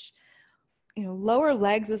legs, which, you know, lower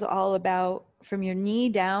legs is all about, from your knee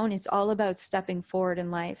down, it's all about stepping forward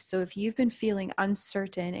in life. So if you've been feeling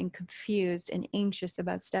uncertain and confused and anxious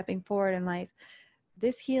about stepping forward in life,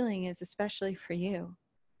 this healing is especially for you.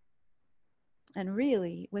 And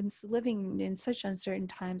really, when living in such uncertain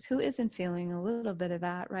times, who isn't feeling a little bit of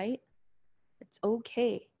that, right? It's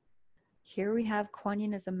okay. Here we have Kuan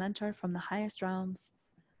Yin as a mentor from the highest realms,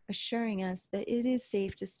 assuring us that it is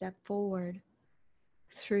safe to step forward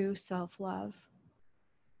through self-love.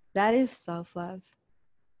 That is self-love.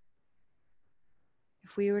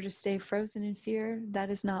 If we were to stay frozen in fear, that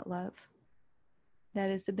is not love. That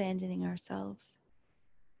is abandoning ourselves.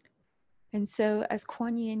 And so as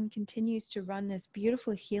Kuan Yin continues to run this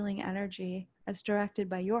beautiful healing energy, as directed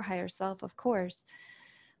by your higher self, of course,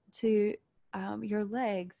 to your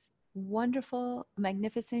legs, wonderful,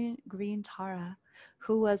 magnificent green Tara,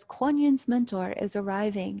 who was Kuan Yin's mentor, is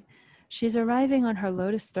arriving. She's arriving on her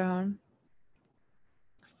lotus throne.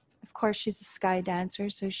 Of course, she's a sky dancer,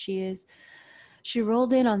 so she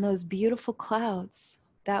rolled in on those beautiful clouds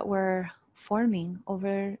that were forming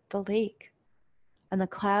over the lake. And the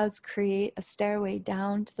clouds create a stairway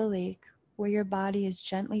down to the lake where your body is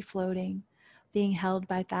gently floating, being held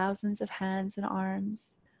by thousands of hands and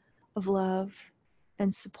arms of love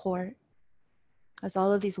and support, as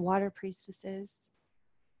all of these water priestesses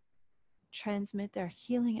transmit their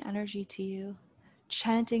healing energy to you,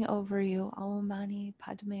 chanting over you, Om Mani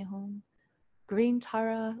Padme Hum. Green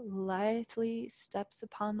Tara lithely steps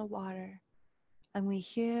upon the water, and we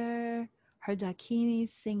hear her Dakini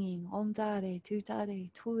singing, Om Dare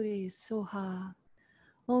Tutare Ture Soha,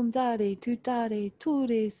 Om Dare Tutare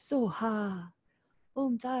Ture Soha,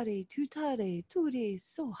 Om Dare Tutare Ture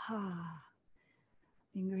Soha.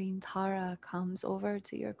 And Green Tara comes over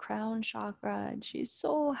to your crown chakra, and she's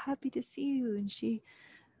so happy to see you. And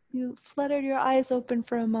you fluttered your eyes open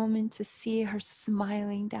for a moment to see her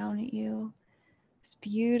smiling down at you. This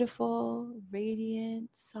beautiful, radiant,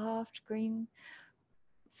 soft green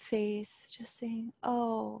face, just saying,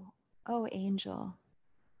 oh, angel,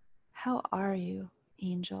 how are you,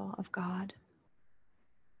 angel of God?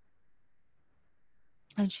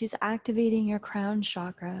 And she's activating your crown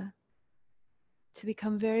chakra to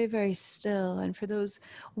become very, very still. And for those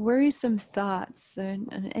worrisome thoughts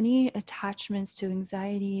and any attachments to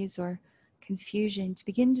anxieties or confusion to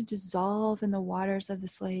begin to dissolve in the waters of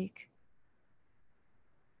this lake.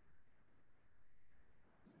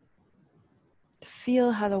 To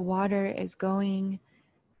feel how the water is going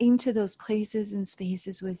into those places and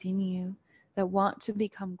spaces within you that want to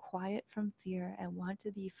become quiet from fear and want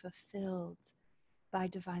to be fulfilled by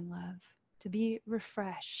divine love, to be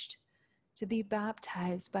refreshed, to be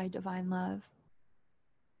baptized by divine love.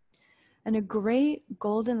 And a great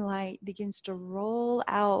golden light begins to roll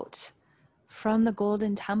out from the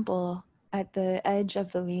golden temple at the edge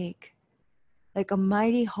of the lake, like a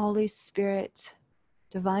mighty Holy Spirit,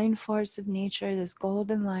 divine force of nature. This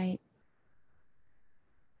golden light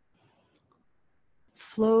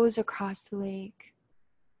flows across the lake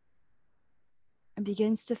and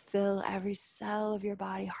begins to fill every cell of your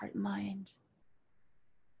body, heart, and mind.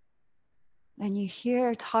 And you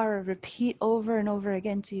hear Tara repeat over and over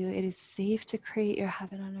again to you, it is safe to create your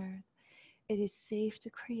heaven on earth. It is safe to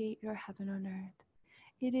create your heaven on earth.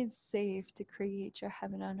 It is safe to create your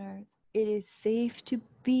heaven on earth. It is safe to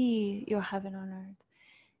be your heaven on earth.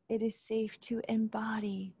 It is safe to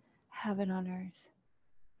embody heaven on earth.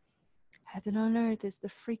 Heaven on earth is the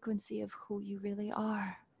frequency of who you really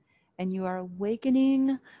are. And you are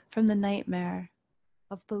awakening from the nightmare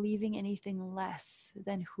of believing anything less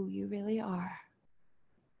than who you really are.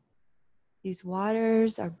 These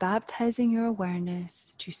waters are baptizing your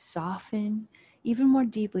awareness to soften even more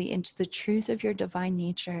deeply into the truth of your divine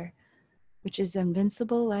nature, which is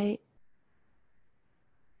invincible light,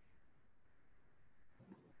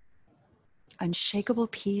 unshakable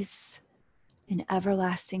peace, and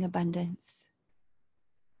everlasting abundance.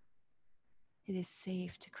 It is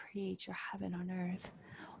safe to create your heaven on earth.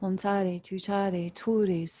 Om Tare, Tu Tare,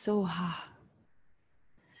 Ture, Soha.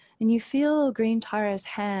 And you feel Green Tara's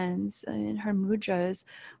hands in her mudras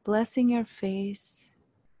blessing your face,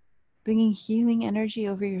 bringing healing energy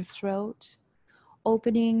over your throat,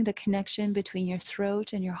 opening the connection between your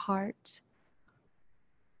throat and your heart.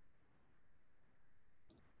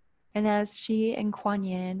 And as she and Kuan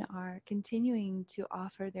Yin are continuing to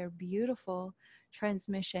offer their beautiful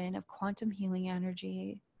transmission of quantum healing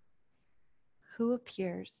energy, who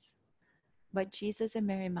appears but Jesus and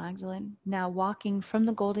Mary Magdalene, now walking from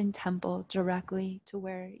the Golden Temple directly to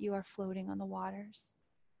where you are floating on the waters.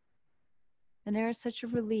 And there is such a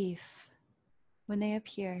relief when they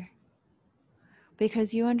appear,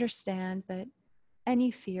 because you understand that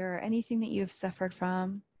any fear, anything that you have suffered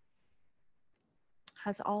from,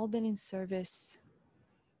 has all been in service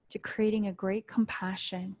to creating a great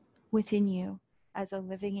compassion within you as a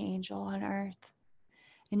living angel on earth.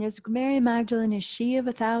 And as Mary Magdalene is she of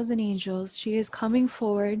 1,000 angels, she is coming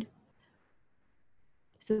forward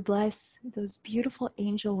to bless those beautiful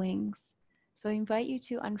angel wings. So I invite you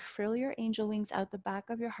to unfurl your angel wings out the back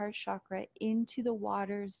of your heart chakra into the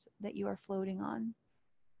waters that you are floating on.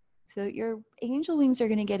 So your angel wings are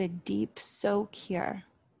going to get a deep soak here.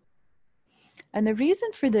 And the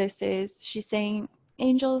reason for this is she's saying,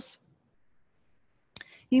 angels,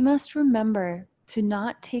 you must remember to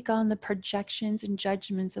not take on the projections and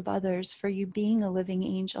judgments of others for you being a living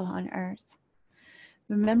angel on earth.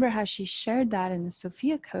 Remember how she shared that in the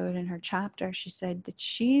Sophia Code in her chapter. She said that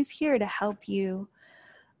she's here to help you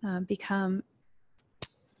become,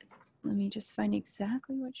 let me just find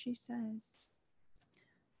exactly what she says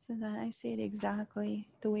so that I say it exactly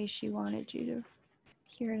the way she wanted you to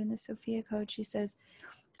hear it in the Sophia Code. She says,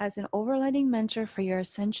 as an overlighting mentor for your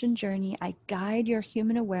ascension journey, I guide your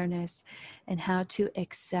human awareness in how to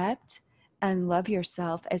accept and love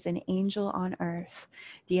yourself as an angel on earth.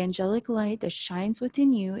 The angelic light that shines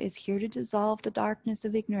within you is here to dissolve the darkness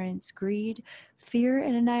of ignorance, greed, fear,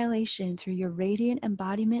 and annihilation through your radiant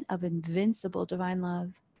embodiment of invincible divine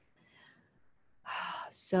love.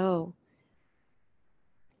 So,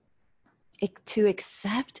 to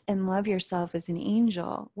accept and love yourself as an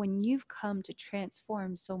angel, when you've come to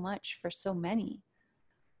transform so much for so many,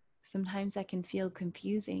 sometimes that can feel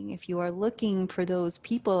confusing if you are looking for those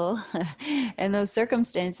people and those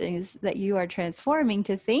circumstances that you are transforming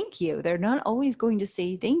to thank you. They're not always going to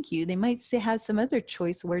say thank you. They might say have some other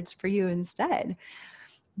choice words for you instead,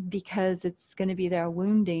 because it's going to be their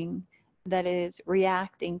wounding that is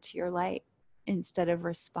reacting to your light instead of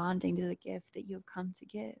responding to the gift that you have come to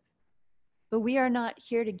give. But we are not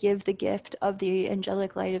here to give the gift of the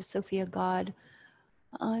angelic light of Sophia God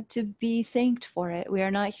to be thanked for it. We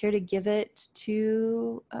are not here to give it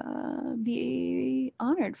to be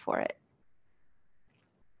honored for it.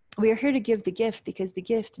 We are here to give the gift because the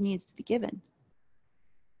gift needs to be given.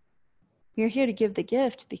 We are here to give the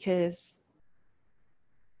gift because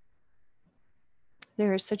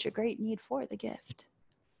there is such a great need for the gift.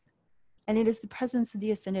 And it is the presence of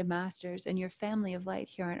the Ascended Masters and your family of light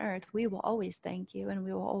here on earth. We will always thank you and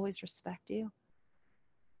we will always respect you.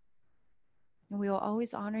 And we will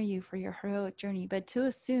always honor you for your heroic journey. But to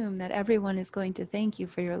assume that everyone is going to thank you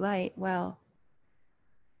for your light, well,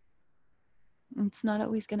 it's not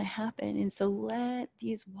always going to happen. And so let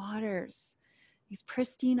these waters, these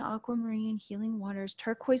pristine aquamarine healing waters,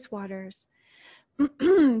 turquoise waters,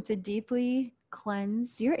 to deeply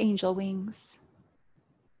cleanse your angel wings.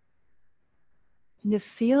 And to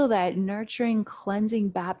feel that nurturing, cleansing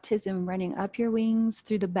baptism running up your wings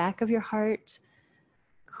through the back of your heart,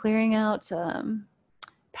 clearing out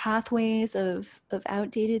pathways of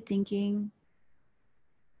outdated thinking,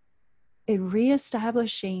 and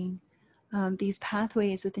reestablishing these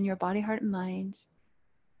pathways within your body, heart, and mind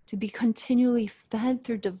to be continually fed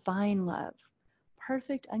through divine love,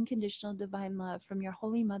 perfect, unconditional divine love from your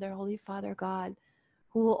Holy Mother, Holy Father, God,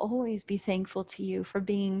 who will always be thankful to you for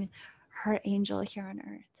being her angel here on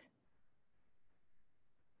earth.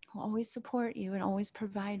 Will always support you and always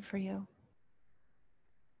provide for you.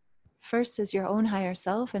 First as your own higher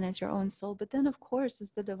self and as your own soul, but then of course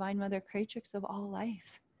as the Divine Mother Creatrix of all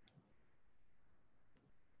life.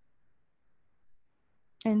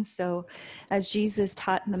 And so as Jesus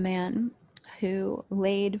taught the man who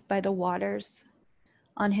laid by the waters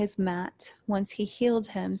on his mat once he healed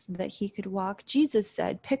him so that he could walk. Jesus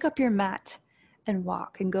said, "Pick up your mat and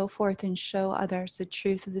walk and go forth and show others the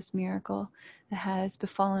truth of this miracle that has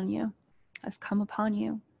befallen you, has come upon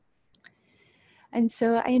you." And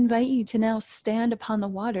so I invite you to now stand upon the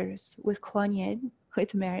waters with Kuan Yin,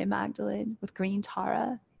 with Mary Magdalene, with Green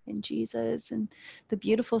Tara and Jesus and the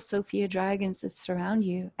beautiful Sophia dragons that surround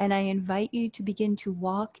you. And I invite you to begin to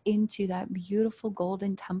walk into that beautiful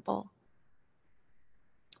golden temple.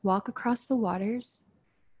 Walk across the waters.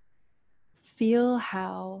 Feel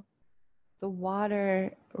how the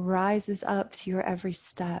water rises up to your every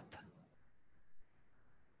step.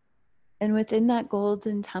 And within that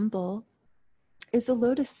golden temple is a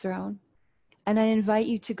lotus throne. And I invite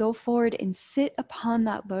you to go forward and sit upon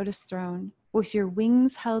that lotus throne with your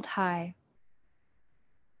wings held high,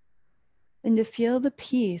 and to feel the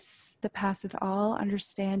peace that passeth all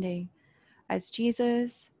understanding as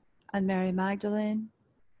Jesus and Mary Magdalene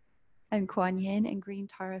and Kuan Yin and Green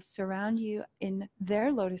Tara surround you in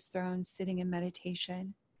their lotus thrones sitting in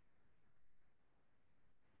meditation.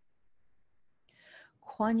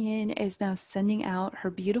 Kuan Yin is now sending out her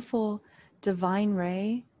beautiful divine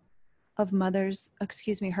ray of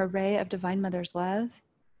her ray of divine mother's love,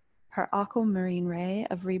 her aquamarine ray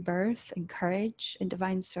of rebirth and courage and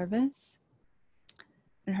divine service,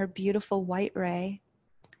 and her beautiful white ray,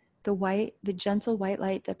 the gentle white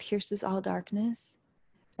light that pierces all darkness.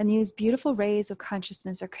 And these beautiful rays of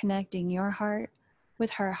consciousness are connecting your heart with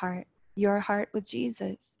her heart, your heart with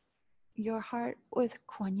Jesus, your heart with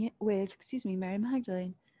Mary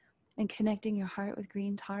Magdalene, and connecting your heart with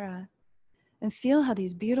Green Tara. And feel how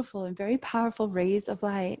these beautiful and very powerful rays of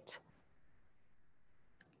light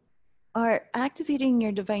are activating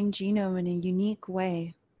your divine genome in a unique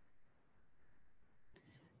way.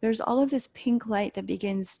 There's all of this pink light that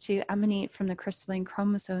begins to emanate from the crystalline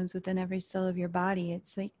chromosomes within every cell of your body.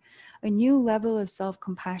 It's like a new level of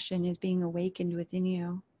self-compassion is being awakened within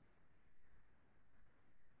you.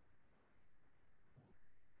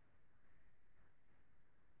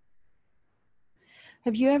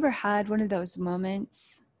 Have you ever had one of those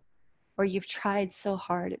moments where you've tried so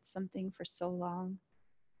hard at something for so long,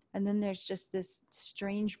 and then there's just this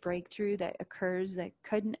strange breakthrough that occurs that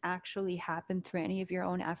couldn't actually happen through any of your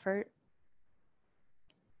own effort?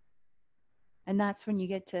 And that's when you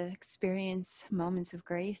get to experience moments of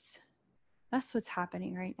grace. That's what's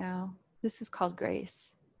happening right now. This is called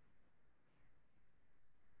grace.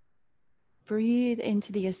 Breathe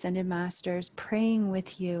into the Ascended Masters, praying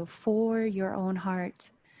with you for your own heart,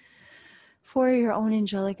 for your own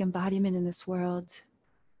angelic embodiment in this world.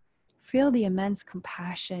 Feel the immense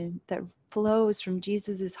compassion that flows from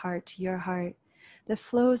Jesus's heart to your heart, that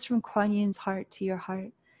flows from Kuan Yin's heart to your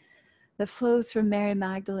heart, that flows from Mary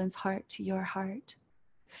Magdalene's heart to your heart.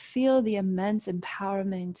 Feel the immense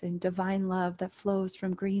empowerment and divine love that flows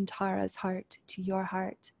from Green Tara's heart to your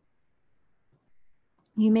heart.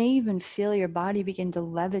 You may even feel your body begin to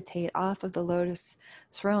levitate off of the lotus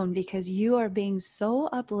throne because you are being so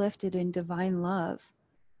uplifted in divine love.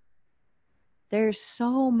 There's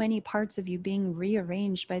so many parts of you being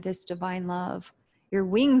rearranged by this divine love. Your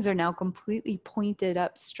wings are now completely pointed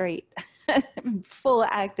up straight, full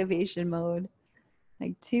activation mode,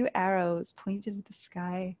 like two arrows pointed at the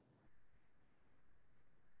sky.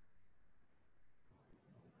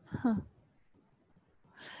 Huh.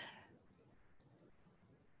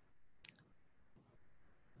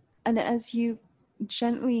 And as you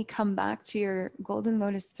gently come back to your golden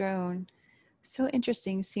lotus throne, so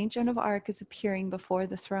interesting, Saint Joan of Arc is appearing before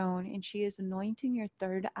the throne and she is anointing your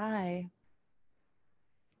third eye.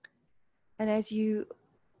 And as you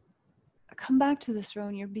come back to the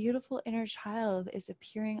throne, your beautiful inner child is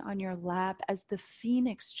appearing on your lap as the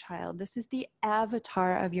Phoenix child. This is the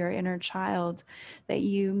avatar of your inner child that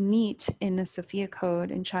you meet in the Sophia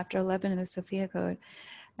Code, in chapter 11 of the Sophia Code.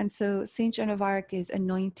 And so Saint Joan of Arc is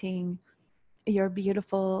anointing your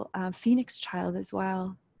beautiful Phoenix child as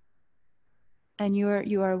well. And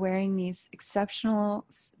you are wearing these exceptional,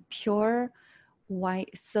 pure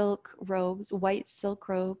white silk robes,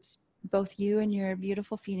 both you and your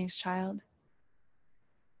beautiful Phoenix child.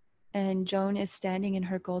 And Joan is standing in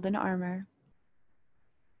her golden armor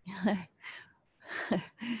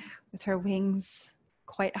with her wings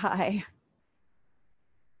quite high.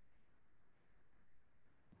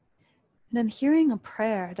 And I'm hearing a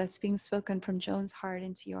prayer that's being spoken from Joan's heart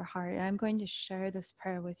into your heart. And I'm going to share this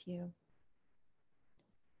prayer with you.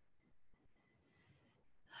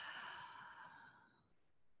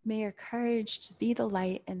 May your courage to be the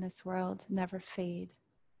light in this world never fade.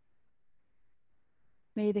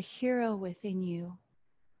 May the hero within you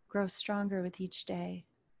grow stronger with each day.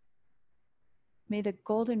 May the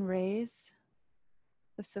golden rays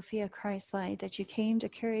of Sophia Christ light that you came to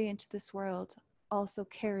carry into this world also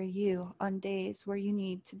carry you on days where you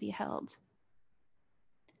need to be held.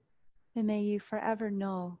 And may you forever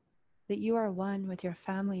know that you are one with your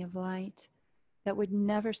family of light that would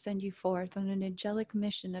never send you forth on an angelic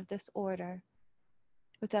mission of this order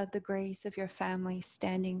without the grace of your family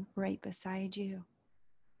standing right beside you.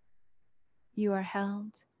 You are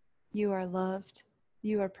held, you are loved,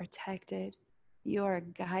 you are protected, you are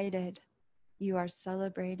guided, you are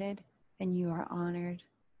celebrated, and you are honored.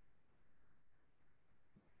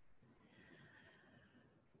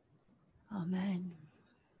 Amen.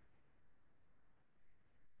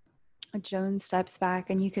 Joan steps back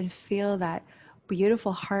and you can feel that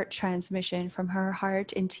beautiful heart transmission from her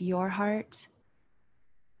heart into your heart,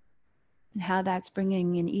 and how that's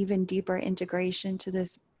bringing an even deeper integration to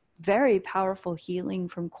this very powerful healing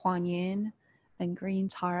from Kuan Yin and Green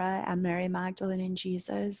Tara and Mary Magdalene and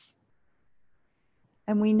Jesus.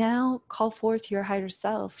 And we now call forth your higher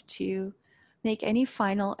self to make any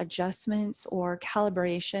final adjustments or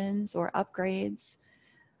calibrations or upgrades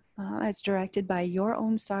as directed by your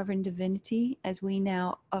own sovereign divinity, as we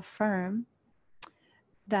now affirm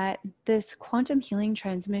that this quantum healing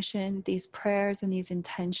transmission, these prayers and these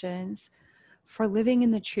intentions for living in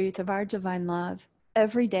the truth of our divine love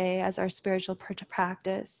every day as our spiritual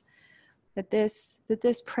practice, that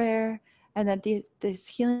this prayer and that this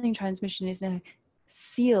healing transmission is now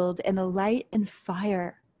sealed in the light and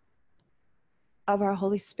fire of our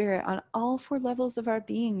Holy Spirit on all 4 levels of our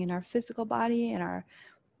being, in our physical body, in our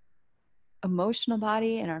emotional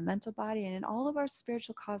body, in our mental body, and in all of our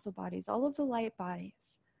spiritual causal bodies, all of the light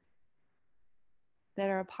bodies that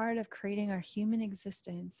are a part of creating our human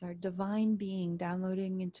existence, our divine being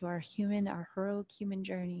downloading into our heroic human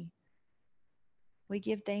journey. We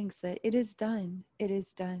give thanks that it is done, it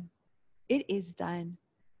is done, it is done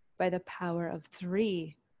by the power of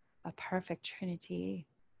 3, a perfect Trinity.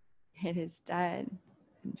 It is done,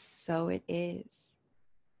 and so it is.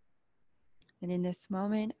 And in this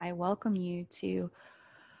moment, I welcome you to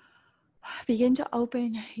begin to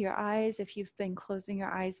open your eyes if you've been closing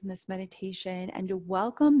your eyes in this meditation, and to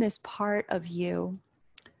welcome this part of you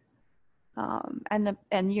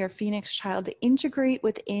and your Phoenix child to integrate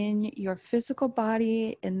within your physical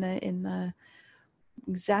body in the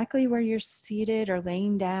exactly where you're seated or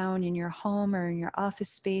laying down in your home or in your office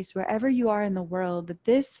space, wherever you are in the world, that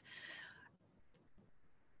this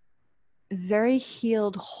very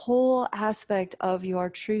healed whole aspect of your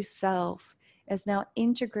true self is now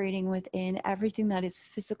integrating within everything that is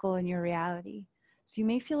physical in your reality. So you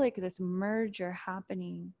may feel like this merger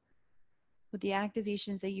happening with the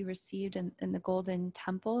activations that you received in the Golden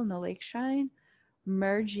Temple and the Lake Shrine,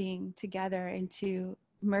 merging together into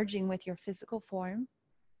merging with your physical form.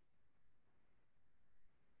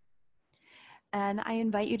 And I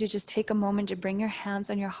invite you to just take a moment to bring your hands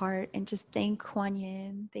on your heart and just thank Kuan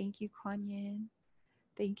Yin. Thank you, Kuan Yin.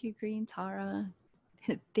 Thank you, Green Tara.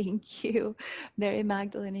 Thank you, Mary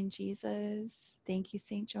Magdalene and Jesus. Thank you,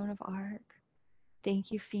 Saint Joan of Arc.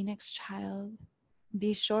 Thank you, Phoenix Child.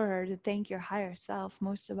 Be sure to thank your higher self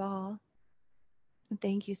most of all. And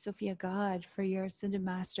thank you, Sophia God, for your ascended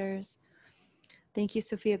masters. Thank you,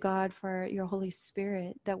 Sophia God, for your Holy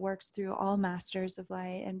Spirit that works through all masters of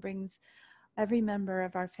light and brings every member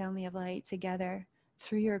of our family of light together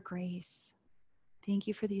through your grace. Thank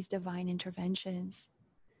you for these divine interventions.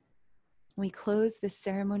 We close this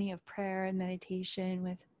ceremony of prayer and meditation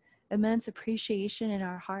with immense appreciation in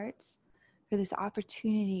our hearts for this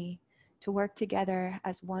opportunity to work together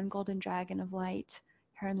as one golden dragon of light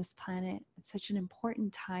here on this planet. It's such an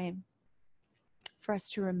important time for us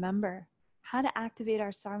to remember how to activate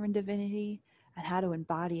our sovereign divinity and how to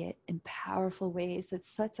embody it in powerful ways that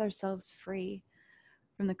sets ourselves free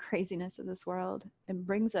from the craziness of this world and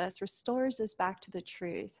restores us back to the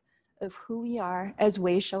truth of who we are as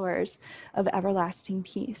way-showers of everlasting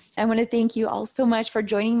peace. I want to thank you all so much for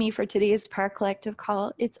joining me for today's Prayer Collective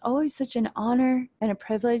call. It's always such an honor and a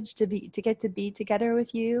privilege to get to be together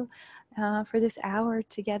with you for this hour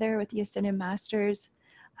together with the Ascended Masters.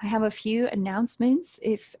 I have a few announcements.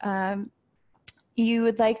 If you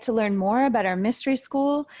would like to learn more about our mystery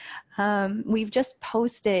school, we've just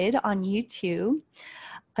posted on YouTube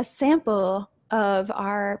a sample of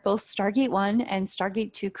our both Stargate 1 and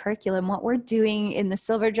Stargate 2 curriculum, what we're doing in the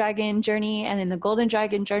Silver Dragon journey and in the Golden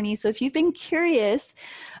Dragon journey. So if you've been curious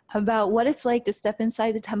about what it's like to step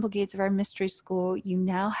inside the temple gates of our mystery school, you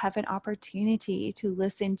now have an opportunity to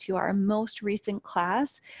listen to our most recent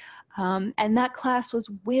class. And that class was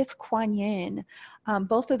with Kuan Yin,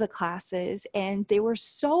 both of the classes, and they were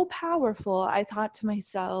so powerful. I thought to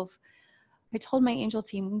myself, I told my angel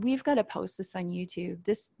team, we've got to post this on YouTube.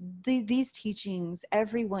 These teachings,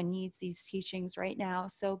 everyone needs these teachings right now.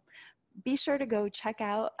 So be sure to go check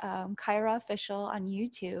out Kyra Official on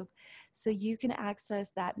YouTube, so you can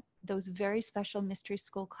access those very special mystery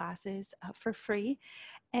school classes for free.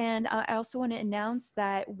 And I also want to announce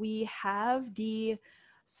that we have the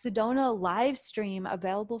Sedona live stream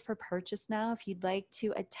available for purchase now. If you'd like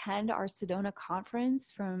to attend our Sedona conference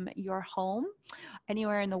from your home,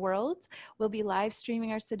 anywhere in the world, we'll be live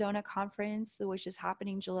streaming our Sedona conference, which is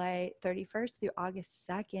happening July 31st through August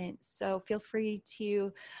 2nd. So feel free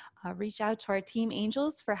to reach out to our team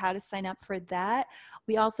angels for how to sign up for that.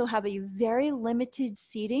 We also have a very limited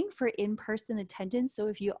seating for in-person attendance. So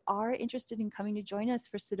if you are interested in coming to join us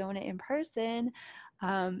for Sedona in person,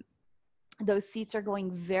 those seats are going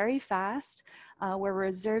very fast. We're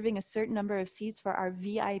reserving a certain number of seats for our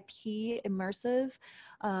VIP immersive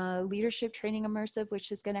leadership training immersive,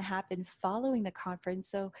 which is going to happen following the conference.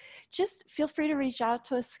 So just feel free to reach out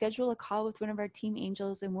to us, schedule a call with one of our team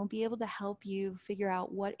angels, and we'll be able to help you figure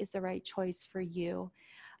out what is the right choice for you.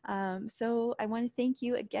 So I want to thank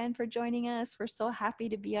you again for joining us. We're so happy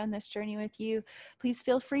to be on this journey with you. Please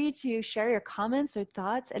feel free to share your comments or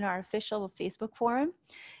thoughts in our official Facebook forum.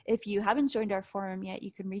 If you haven't joined our forum yet,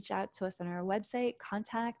 you can reach out to us on our website,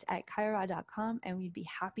 contact@kyrah.com, and we'd be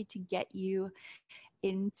happy to get you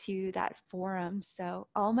into that forum. So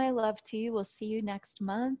all my love to you. We'll see you next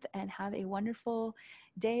month, and have a wonderful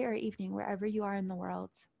day or evening wherever you are in the world.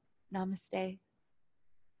 Namaste.